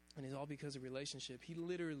 And it's all because of relationship. He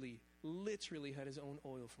literally had his own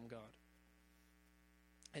oil from God.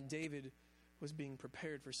 And David was being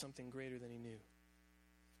prepared for something greater than he knew.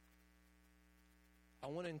 I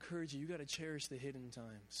want to encourage you, got to cherish the hidden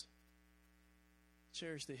times.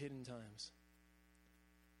 Cherish the hidden times.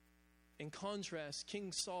 In contrast,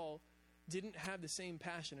 King Saul didn't have the same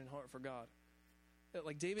passion and heart for God.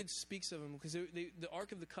 Like, David speaks of him because the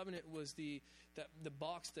Ark of the Covenant was the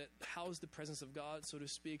box that housed the presence of God, so to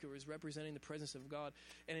speak, or was representing the presence of God.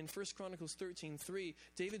 And in 1 Chronicles 13:3,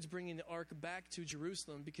 David's bringing the Ark back to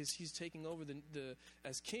Jerusalem because he's taking over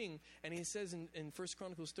as king. And he says in 1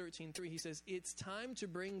 Chronicles 13:3, he says, "It's time to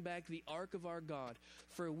bring back the Ark of our God,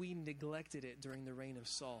 for we neglected it during the reign of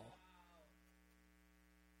Saul."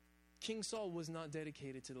 King Saul was not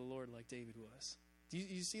dedicated to the Lord like David was. Do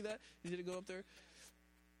you see that? Did it go up there?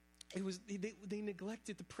 They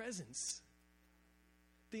neglected the presence.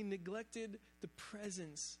 They neglected the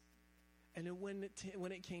presence. And then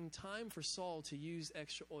when it came time for Saul to use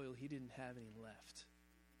extra oil, he didn't have any left.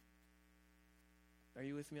 Are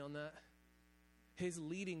you with me on that? His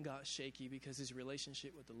leading got shaky because his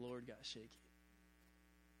relationship with the Lord got shaky.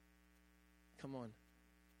 Come on.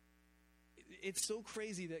 It's so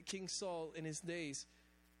crazy that King Saul in his days,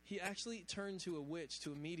 he actually turned to a witch,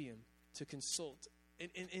 to a medium, to consult. And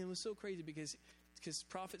it was so crazy because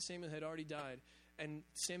Prophet Samuel had already died, and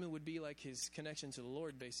Samuel would be like his connection to the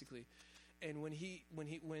Lord, basically. And when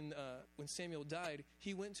Samuel died,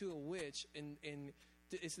 he went to a witch, and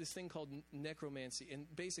it's this thing called necromancy.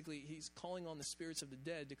 And basically, he's calling on the spirits of the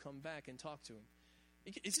dead to come back and talk to him.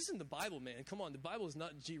 It's just in the Bible, man. Come on, the Bible is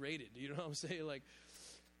not G-rated. You know what I'm saying? Like,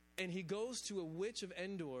 and he goes to a witch of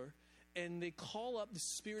Endor, and they call up the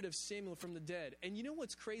spirit of Samuel from the dead. And you know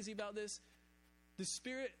what's crazy about this? The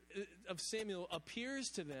spirit of Samuel appears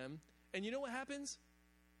to them, and you know what happens?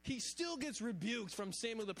 He still gets rebuked from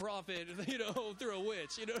Samuel the prophet, through a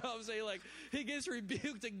witch. You know what I'm saying? Like, he gets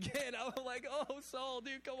rebuked again. I'm like, oh, Saul,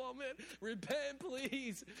 dude, come on, man. Repent,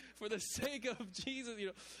 please, for the sake of Jesus.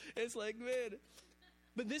 It's like, man,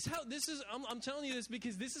 But I'm telling you this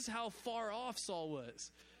because this is how far off Saul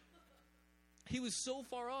was. He was so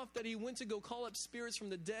far off that he went to go call up spirits from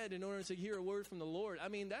the dead in order to hear a word from the Lord. I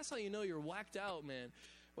mean, that's how you know you're whacked out, man.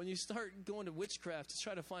 When you start going to witchcraft to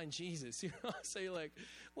try to find Jesus, you know, so you're like,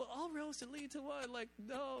 well, all roads to lead to what? Like,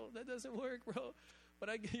 no, that doesn't work, bro. But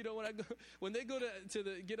when they go to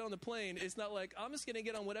get on the plane, it's not like, I'm just going to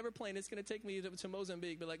get on whatever plane. It's going to take me to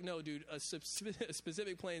Mozambique. But like, no, dude, a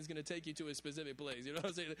specific plane is going to take you to a specific place. You know what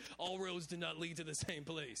I'm saying? All roads do not lead to the same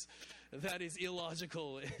place. That is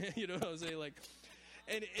illogical. You know what I'm saying? Like,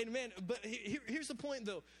 and man, but here's the point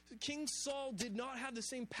though. King Saul did not have the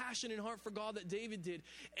same passion and heart for God that David did.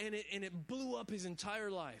 And it blew up his entire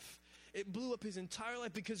life. It blew up his entire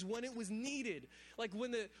life because when it was needed, like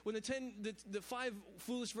when the 5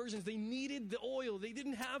 foolish virgins, they needed the oil, they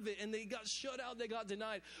didn't have it, and they got shut out, they got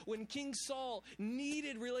denied. When King Saul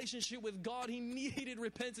needed relationship with God, he needed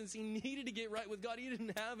repentance, he needed to get right with God. He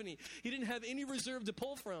didn't have any. He didn't have any reserve to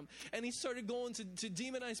pull from, and he started going to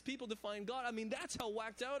demonize people to find God. I mean, that's how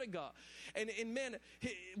whacked out it got. And man,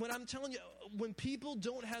 when I'm telling you, when people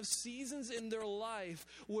don't have seasons in their life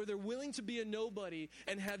where they're willing to be a nobody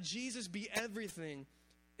and have Jesus be everything,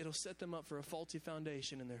 it'll set them up for a faulty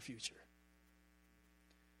foundation in their future.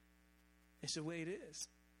 It's the way it is.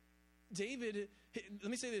 David, let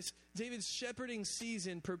me say this, David's shepherding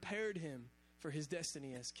season prepared him for his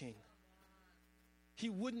destiny as king. He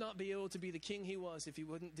would not be able to be the king he was if he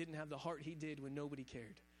didn't have the heart he did when nobody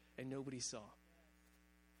cared and nobody saw.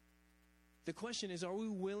 The question is, are we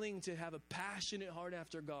willing to have a passionate heart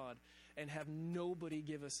after God and have nobody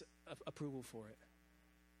give us approval for it?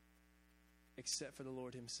 Except for the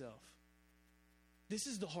Lord himself. This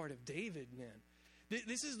is the heart of David, man.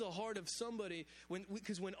 This is the heart of somebody,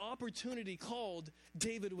 because when opportunity called,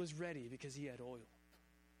 David was ready because he had oil.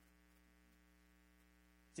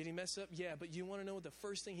 Did he mess up? Yeah, but you want to know what the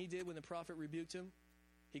first thing he did when the prophet rebuked him?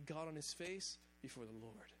 He got on his face before the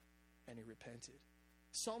Lord and he repented.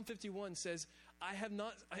 Psalm 51 says,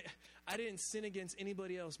 I didn't sin against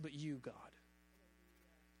anybody else but you, God.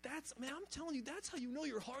 I'm telling you, that's how you know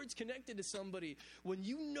your heart's connected to somebody. When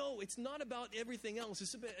you know it's not about everything else.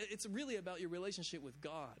 It's really about your relationship with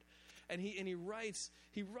God. And he writes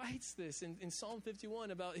this in Psalm 51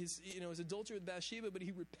 about his adultery with Bathsheba, but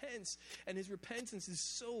he repents, and his repentance is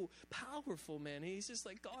so powerful, man. He's just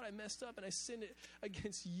like, God, I messed up and I sinned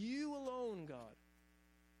against you alone, God.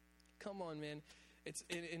 Come on, man.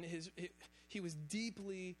 He was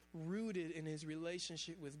deeply rooted in his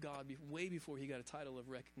relationship with God way before he got a title of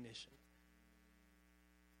recognition.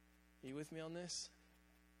 Are you with me on this?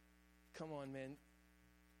 Come on, man.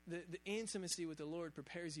 The intimacy with the Lord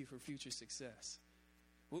prepares you for future success.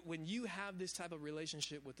 When you have this type of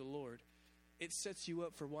relationship with the Lord, it sets you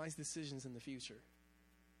up for wise decisions in the future.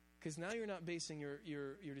 Because now you're not basing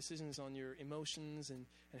your decisions on your emotions and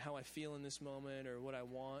how I feel in this moment or what I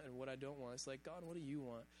want and what I don't want. It's like, God, what do you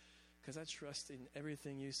want? Because I trust in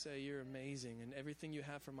everything you say. You're amazing, and everything you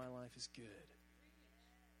have for my life is good.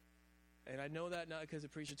 And I know that not because the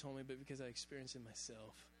preacher told me, but because I experienced it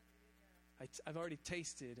myself. I've already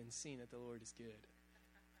tasted and seen that the Lord is good.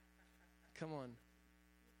 Come on.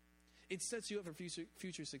 It sets you up for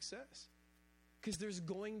future success. Because there's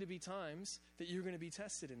going to be times that you're going to be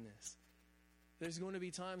tested in this. There's going to be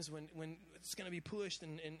times when it's going to be pushed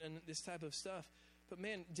and this type of stuff. But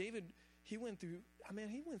man, David, he went through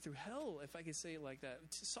hell, if I could say it like that.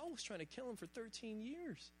 Saul was trying to kill him for 13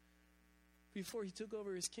 years before he took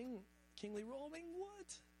over his kingly role. I mean,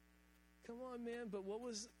 what? Come on, man. But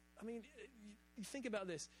you think about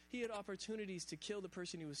this. He had opportunities to kill the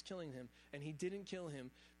person who was killing him, and he didn't kill him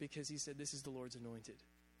because he said, this is the Lord's anointed.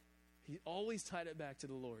 He always tied it back to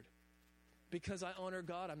the Lord. Because I honor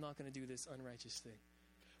God, I'm not going to do this unrighteous thing.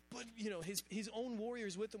 But, his own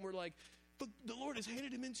warriors with him were like, but the Lord has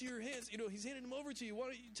handed him into your hands. He's handed him over to you. Why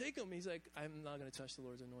don't you take him? He's like, I'm not going to touch the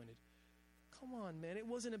Lord's anointed. Come on, man. It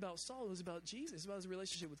wasn't about Saul. It was about Jesus. It was about his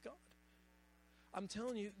relationship with God. I'm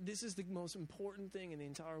telling you, this is the most important thing in the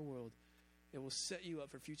entire world. It will set you up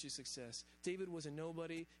for future success. David was a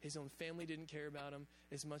nobody. His own family didn't care about him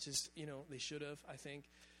as much as, they should have, I think.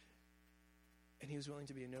 And he was willing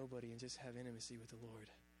to be a nobody and just have intimacy with the Lord.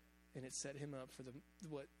 And it set him up for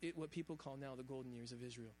what people call now the golden years of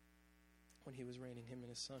Israel, when he was reigning, him and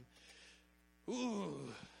his son. Ooh,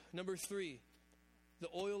 number 3, the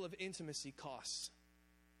oil of intimacy costs.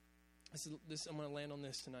 I'm going to land on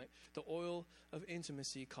this tonight. The oil of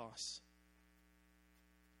intimacy costs.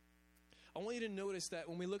 I want you to notice that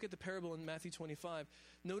when we look at the parable in Matthew 25,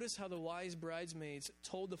 notice how the wise bridesmaids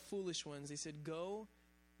told the foolish ones, they said, go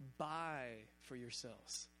buy for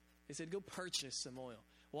yourselves. They said, go purchase some oil.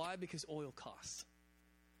 Why? Because oil costs.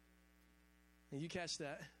 And you catch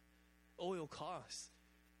that? Oil costs.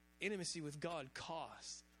 Intimacy with God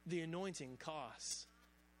costs. The anointing costs.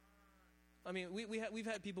 I mean, we've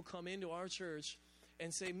had people come into our church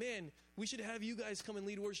and say, man, we should have you guys come and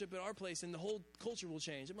lead worship at our place and the whole culture will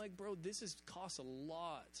change. I'm like, bro, costs a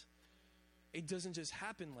lot. It doesn't just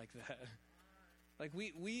happen like that. Like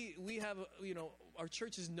we have, our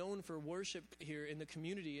church is known for worship here in the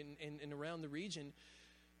community and around the region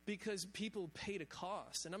because people paid a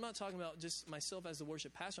cost. And I'm not talking about just myself as the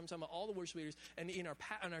worship pastor. I'm talking about all the worship leaders and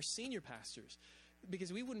our senior pastors,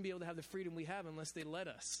 because we wouldn't be able to have the freedom we have unless they let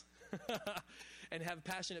us. And have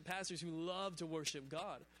passionate pastors who love to worship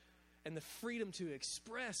God and the freedom to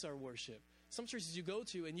express our worship. Some churches you go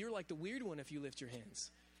to and you're like the weird one if you lift your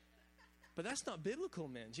hands. But that's not biblical,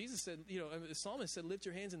 man. Jesus said, the psalmist said, lift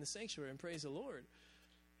your hands in the sanctuary and praise the Lord.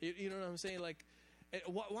 You know what I'm saying? Like,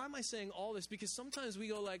 why am I saying all this? Because sometimes we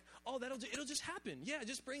go like, oh, it'll just happen. Yeah,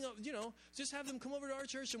 just bring up, just have them come over to our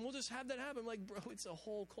church and we'll just have that happen. I'm like, bro, it's a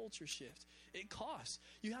whole culture shift. It costs.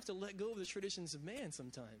 You have to let go of the traditions of man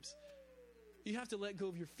sometimes. You have to let go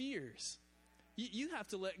of your fears. You have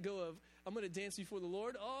to let go of, I'm going to dance before the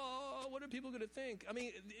Lord. Oh, what are people going to think? I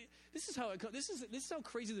mean, this is how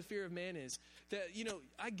crazy the fear of man is. That,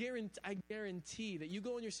 I guarantee that you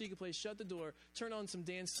go in your secret place, shut the door, turn on some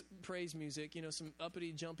dance praise music, some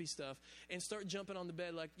uppity, jumpy stuff, and start jumping on the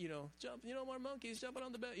bed like, jump, more monkeys jumping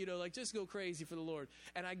on the bed, like just go crazy for the Lord.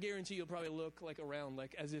 And I guarantee you'll probably look like around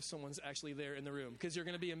like as if someone's actually there in the room because you're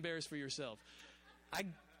going to be embarrassed for yourself. I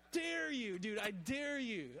dare you, dude. I dare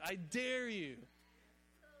you. I dare you.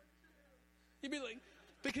 You'd be like,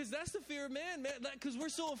 because that's the fear of man, because we're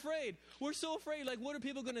so afraid. We're so afraid, like, what are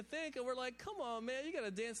people going to think? And we're like, come on, man, you got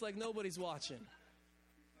to dance like nobody's watching.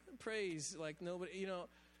 Praise like nobody,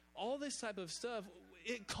 all this type of stuff.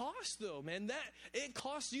 It costs, though, man. It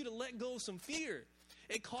costs you to let go of some fear.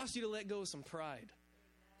 It costs you to let go of some pride.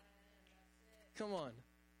 Come on.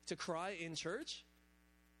 To cry in church,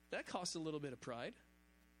 that costs a little bit of pride.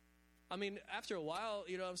 I mean, after a while,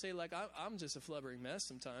 I'm saying, like, I'm just a flubbering mess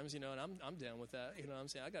sometimes, and I'm down with that. I'm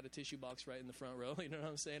saying? I got a tissue box right in the front row, what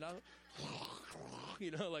I'm saying?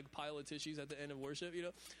 Like pile of tissues at the end of worship,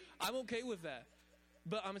 I'm okay with that.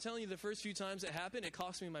 But I'm telling you, the first few times it happened, it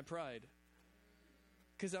cost me my pride.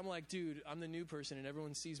 Because I'm like, dude, I'm the new person, and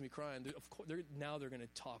everyone sees me crying. Of course, now they're going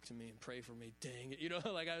to talk to me and pray for me. Dang it.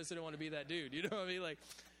 Like, I just didn't want to be that dude. You know what I mean? Like,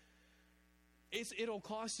 it'll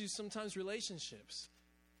cost you sometimes relationships.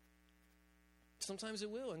 Sometimes it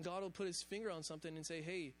will, and God will put his finger on something and say,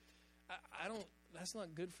 hey, that's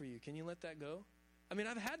not good for you. Can you let that go? I mean,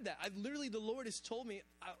 I've had that. The Lord has told me,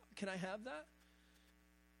 can I have that?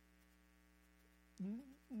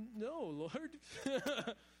 No, Lord.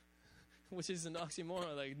 Which is an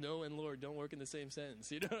oxymoron. Like, no and Lord don't work in the same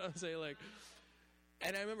sentence. You know what I'm saying? Like,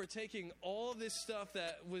 and I remember taking all this stuff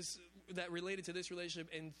that related to this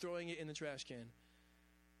relationship and throwing it in the trash can.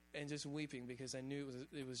 And just weeping because I knew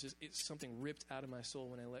it's something ripped out of my soul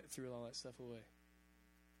when I threw all that stuff away.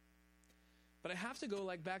 But I have to go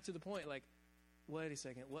back to the point, wait a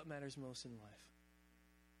second, what matters most in life?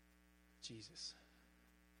 Jesus.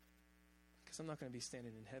 Because I'm not going to be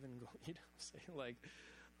standing in heaven going, saying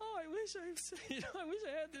oh, I wish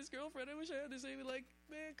I had this girlfriend. I wish I had this baby. Like,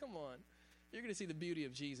 man, come on. You're going to see the beauty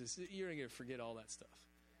of Jesus. You're going to forget all that stuff.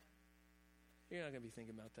 You're not going to be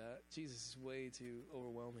thinking about that. Jesus is way too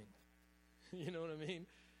overwhelming. You know what I mean?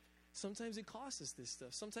 Sometimes it costs us this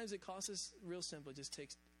stuff. Sometimes it costs us, real simple, it just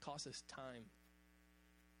costs us time.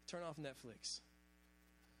 Turn off Netflix.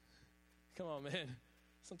 Come on, man.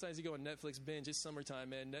 Sometimes you go on Netflix binge. It's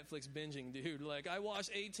summertime, man. Netflix binging, dude. Like, I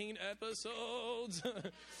watched 18 episodes.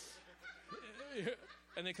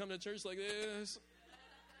 And they come to church like this.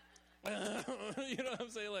 You know what I'm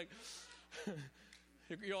saying? Like...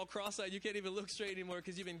 You're all cross-eyed. You can't even look straight anymore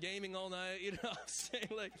because you've been gaming all night. You know what I'm saying?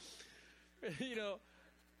 Like,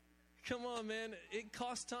 come on, man. It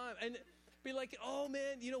costs time. And be like, oh,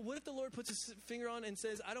 man, what if the Lord puts his finger on and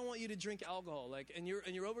says, I don't want you to drink alcohol. Like, and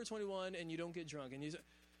you're over 21 and you don't get drunk. And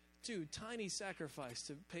dude, tiny sacrifice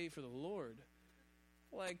to pay for the Lord.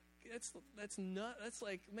 Like, that's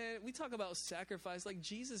like, man, we talk about sacrifice. Like,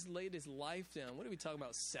 Jesus laid his life down. What are we talking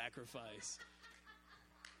about, sacrifice?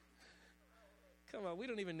 Come on, we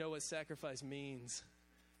don't even know what sacrifice means.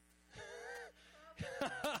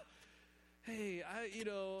 Hey,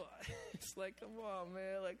 it's like, come on,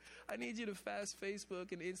 man. Like, I need you to fast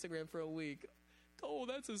Facebook and Instagram for a week. Oh,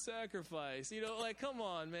 that's a sacrifice. Like, come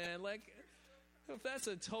on, man. Like, if that's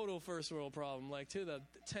a total first world problem, like to the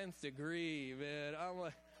 10th degree, man, I'm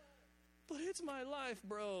like, but it's my life,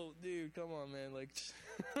 bro. Dude, come on, man. Like,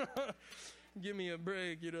 give me a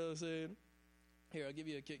break, you know what I'm saying? Here, I'll give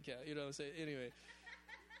you a Kit Kat. You know what I'm saying? Anyway,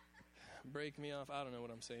 break me off. I don't know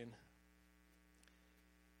what I'm saying.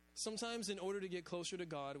 Sometimes in order to get closer to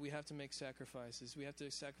God, we have to make sacrifices. We have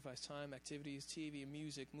to sacrifice time, activities, TV,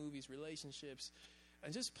 music, movies, relationships,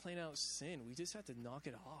 and just plain out sin. We just have to knock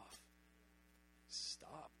it off.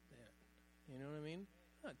 Stop, man. You know what I mean?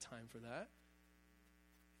 Not time for that.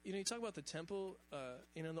 You know, you talk about the temple.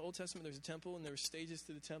 In the Old Testament, there's a temple, and there were stages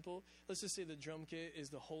to the temple. Let's just say the drum kit is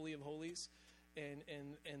the Holy of Holies, and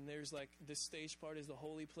there's like this stage part is the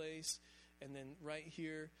holy place, and then right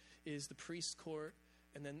here is the priest's court,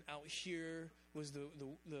 and then out here was the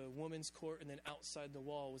woman's court, and then outside the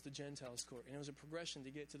wall was the Gentiles' court. And it was a progression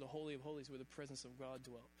to get to the Holy of Holies where the presence of God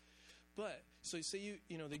dwelt. But, so say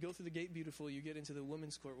you know, they go through the gate beautiful, you get into the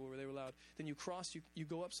women's court where they were allowed. Then you cross, you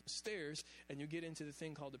go up some stairs, and you get into the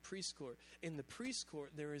thing called the priest's court. In the priest's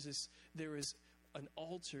court, there is an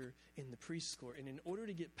altar in the priest's court. And in order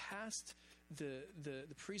to get past the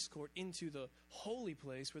priest's court into the holy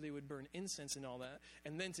place where they would burn incense and all that,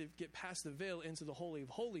 and then to get past the veil into the Holy of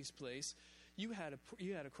Holies place, you had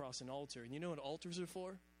to cross an altar. And you know what altars are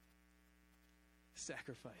for?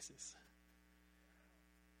 Sacrifices.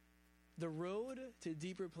 The road to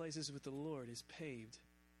deeper places with the Lord is paved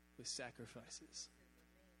with sacrifices.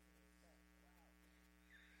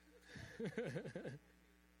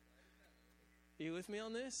 You with me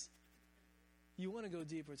on this? You want to go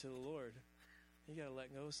deeper to the Lord, you got to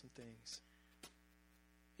let go of some things.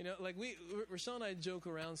 You know, like Rochelle and I joke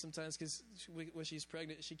around sometimes because when she's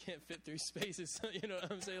pregnant, she can't fit through spaces. You know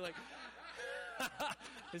what I'm saying? Like,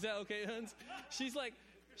 is that okay, Hans? She's like,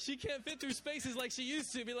 she can't fit through spaces like she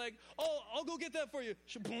used to. Be like, oh, I'll go get that for you.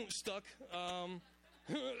 She, boom, stuck.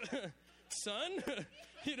 Son?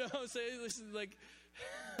 You know what I'm saying? This is like...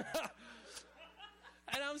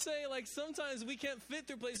 And I'm saying, like, sometimes we can't fit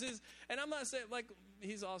through places. And I'm not saying, like,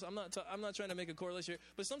 he's awesome. I'm not trying to make a correlation here.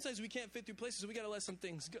 But sometimes we can't fit through places, so we got to let some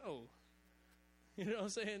things go. You know what I'm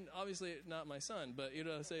saying? Obviously, not my son, but you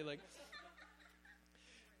know what I'm saying? Like...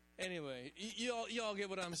 Anyway, y'all get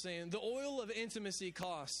what I'm saying. The oil of intimacy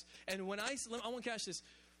costs. And when I want to catch this.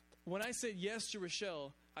 When I said yes to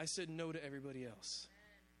Rochelle, I said no to everybody else.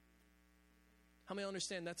 How many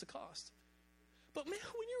understand that's a cost? But man,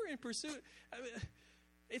 when you're in pursuit, I mean,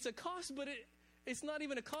 it's a cost, but it's not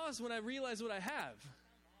even a cost when I realize what I have.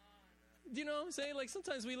 Do you know what I'm saying? Like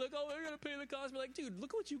sometimes we look, oh, we're going to pay the cost. We're like, dude,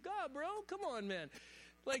 look what you got, bro. Come on, man.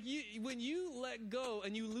 Like when you let go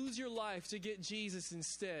and you lose your life to get Jesus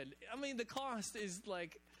instead, I mean, the cost is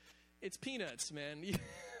like, it's peanuts, man.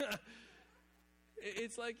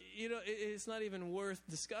 It's like, you know, it's not even worth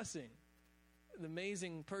discussing the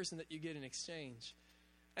amazing person that you get in exchange.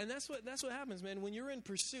 And that's what happens, man. When you're in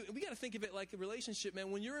pursuit, we got to think of it like a relationship,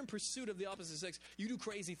 man. When you're in pursuit of the opposite sex, you do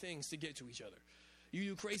crazy things to get to each other. You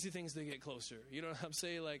do crazy things to get closer. You know what I'm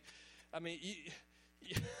saying? Like, I mean,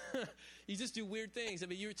 you just do weird things. I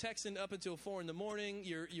mean, you're texting up until 4 a.m.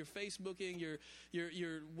 You're Facebooking.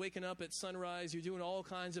 You're waking up at sunrise. You're doing all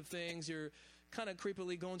kinds of things. You're kind of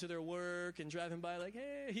creepily going to their work and driving by like,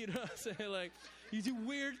 hey, you know what I'm saying? Like, you do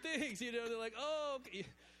weird things. You know, they're like, oh, okay,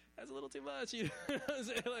 that's a little too much. You know what I'm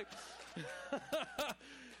saying? Like,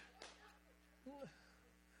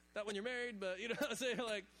 not when you're married, but you know what I'm saying?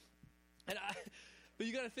 Like, but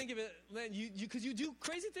you got to think of it, man, because you do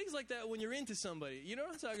crazy things like that when you're into somebody. You know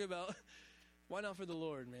what I'm talking about? Why not for the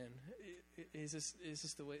Lord, man? It's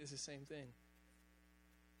just the way, it's the same thing.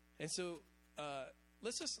 And so,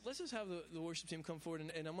 let's just have the worship team come forward,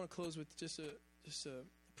 and I'm going to close with just a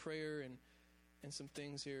prayer and some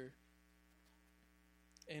things here.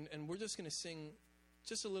 And we're just going to sing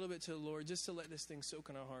just a little bit to the Lord, just to let this thing soak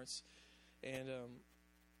in our hearts. And,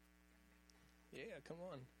 yeah, come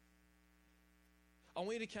on. I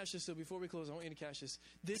want you to catch this, though, before we close, I want you to catch this.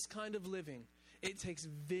 This kind of living, it takes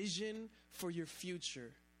vision for your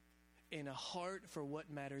future and a heart for what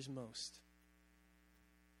matters most.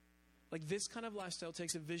 Like, this kind of lifestyle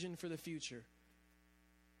takes a vision for the future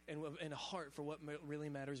and a heart for what really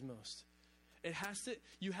matters most.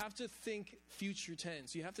 You have to think future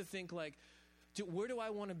tense. You have to think like, where do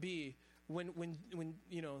I want to be when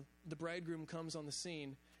you know, the bridegroom comes on the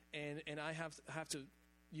scene and I have to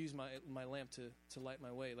use my lamp to light my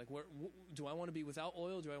way. Like, do I want to be without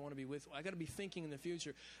oil? Do I want to be with? I got to be thinking in the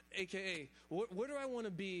future. AKA, where do I want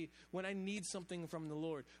to be when I need something from the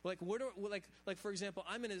Lord? Like, like for example,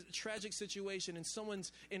 I'm in a tragic situation and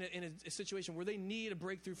someone's in a situation where they need a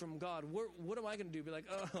breakthrough from God. What am I going to do? Be like,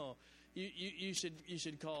 oh, you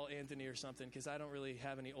should call Anthony or something because I don't really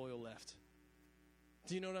have any oil left.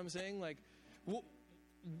 Do you know what I'm saying? Like,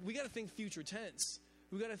 we got to think future tense.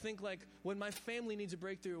 We got to think like when my family needs a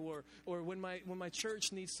breakthrough, or when my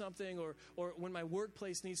church needs something, or when my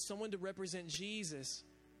workplace needs someone to represent Jesus,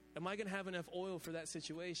 am I going to have enough oil for that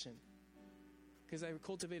situation? Because I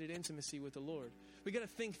cultivated intimacy with the Lord. We got to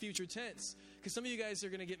think future tense. Because some of you guys are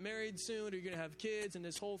going to get married soon, or you're going to have kids, and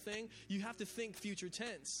this whole thing, you have to think future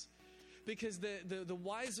tense. Because the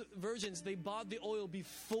wise virgins, they bought the oil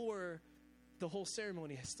before the whole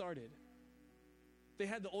ceremony has started. They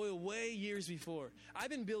had the oil way years before. I've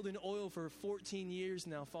been building oil for 14 years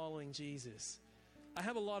now following Jesus. I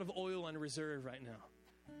have a lot of oil on reserve right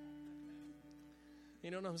now.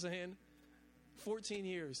 You know what I'm saying? 14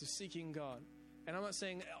 years of seeking God. And I'm not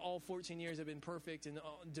saying all 14 years have been perfect in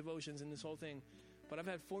devotions and this whole thing. But I've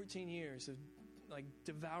had 14 years of like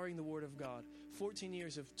devouring the Word of God. 14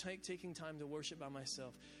 years of taking time to worship by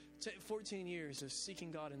myself. 14 years of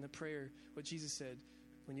seeking God in the prayer. What Jesus said,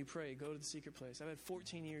 when you pray, go to the secret place. I've had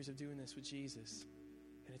 14 years of doing this with Jesus.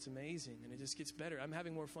 And it's amazing. And it just gets better. I'm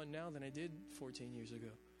having more fun now than I did 14 years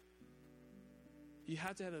ago. You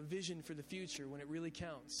have to have a vision for the future when it really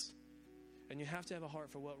counts. And you have to have a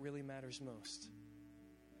heart for what really matters most,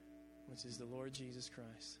 which is the Lord Jesus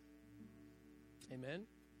Christ. Amen?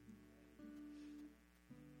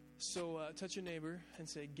 So touch your neighbor and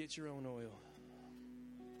say, get your own oil.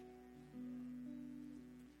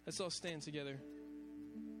 Let's all stand together.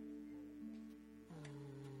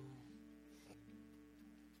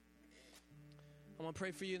 I'm going to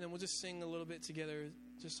pray for you, and then we'll just sing a little bit together,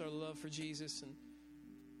 just our love for Jesus. And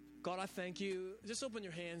God, I thank you. Just open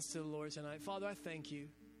your hands to the Lord tonight. Father, I thank you.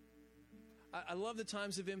 I love the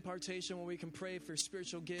times of impartation where we can pray for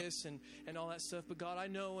spiritual gifts and all that stuff. But God, I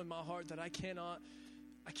know in my heart that I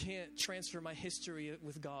can't transfer my history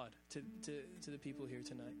with God to the people here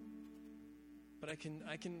tonight. But I can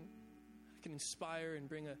inspire and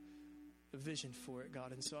bring a vision for it,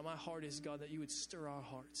 God. And so my heart is, God, that you would stir our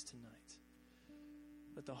hearts tonight.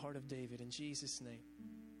 With the heart of David, in Jesus' name.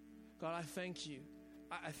 God, I thank you.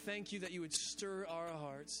 I thank you that you would stir our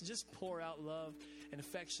hearts. Just pour out love and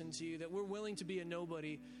affection to you. That we're willing to be a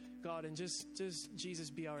nobody, God, and just Jesus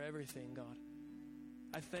be our everything, God.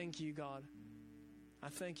 I thank you, God. I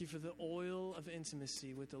thank you for the oil of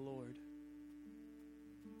intimacy with the Lord.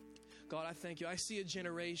 God, I thank you. I see a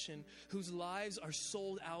generation whose lives are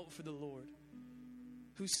sold out for the Lord,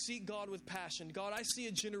 who seek God with passion. God, I see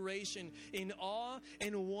a generation in awe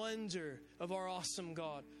and wonder of our awesome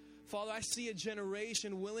God. Father, I see a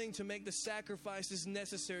generation willing to make the sacrifices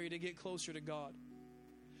necessary to get closer to God.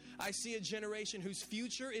 I see a generation whose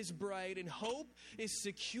future is bright and hope is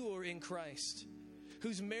secure in Christ,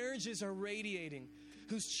 whose marriages are radiating,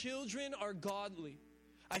 whose children are godly.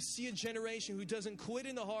 I see a generation who doesn't quit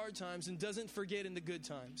in the hard times and doesn't forget in the good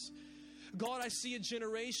times. God, I see a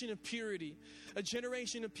generation of purity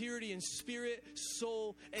in spirit,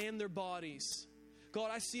 soul, and their bodies.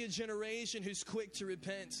 God, I see a generation who's quick to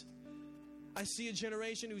repent. I see a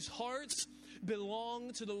generation whose hearts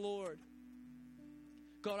belong to the Lord.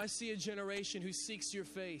 God, I see a generation who seeks your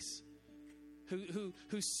face,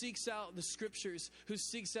 who seeks out the scriptures, who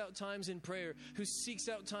seeks out times in prayer, who seeks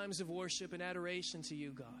out times of worship and adoration to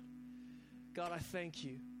you, God. God, I thank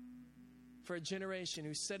you for a generation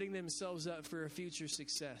who's setting themselves up for a future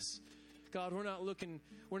success. God, we're not looking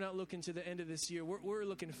to the end of this year. We're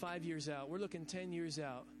looking 5 years out. We're looking 10 years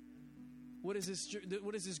out. What is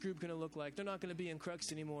this group going to look like? They're not going to be in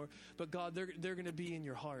Crux anymore, but God, they're going to be in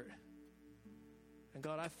your heart. And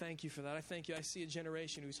God, I thank you for that. I thank you. I see a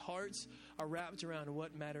generation whose hearts are wrapped around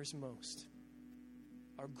what matters most.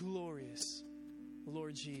 Our glorious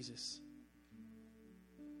Lord Jesus.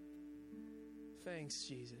 Thanks,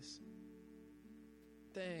 Jesus.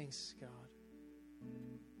 Thanks, God.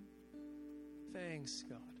 Thanks,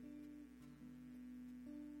 God.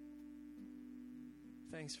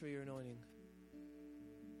 Thanks for your anointing.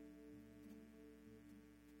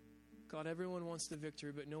 God, everyone wants the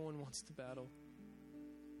victory, but no one wants the battle.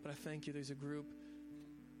 But I thank you there's a group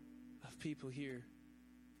of people here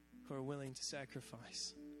who are willing to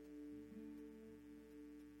sacrifice.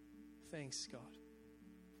 Thanks, God.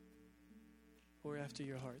 We're after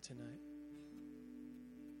your heart tonight.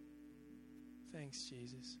 Thanks,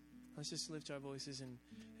 Jesus. Let's just lift our voices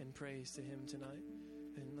and praise to him tonight.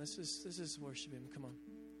 And let's just worship him. Come on.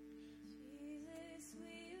 Jesus,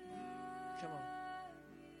 we love Come on.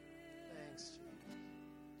 you. Thanks, Jesus.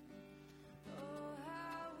 Oh,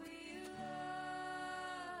 how we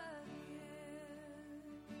love you.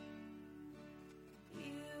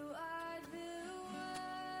 You are the one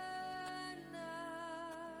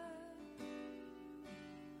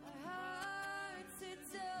our hearts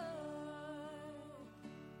adore.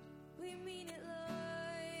 We mean it,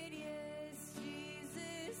 Lord. Yes, Jesus.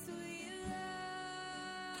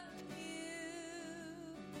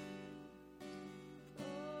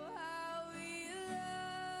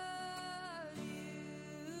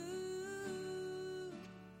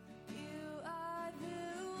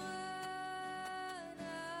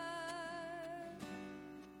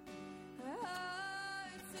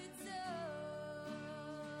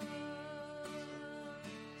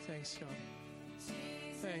 Thanks, God.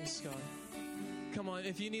 Thanks, God. Come on,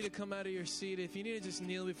 if you need to come out of your seat, if you need to just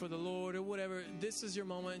kneel before the Lord or whatever, this is your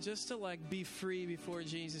moment just to like be free before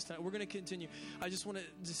Jesus tonight. We're going to continue. I just want to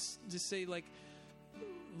just say like,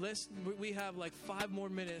 we have like 5 more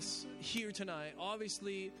minutes here tonight.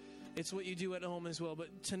 Obviously, it's what you do at home as well.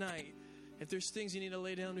 But tonight, if there's things you need to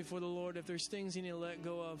lay down before the Lord, if there's things you need to let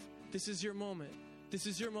go of, this is your moment. This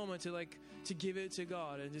is your moment to give it to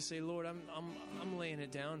God and just say, Lord, I'm laying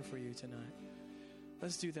it down for you tonight.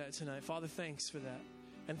 Let's do that tonight. Father, thanks for that.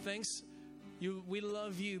 And thanks, we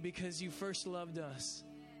love you because you first loved us.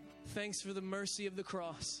 Thanks for the mercy of the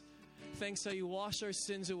cross. Thanks how you wash our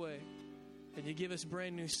sins away and you give us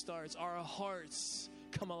brand new starts. Our hearts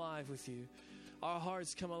come alive with you. Our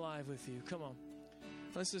hearts come alive with you. Come on.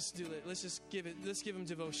 Let's just do it. Let's give him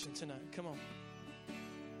devotion tonight. Come on.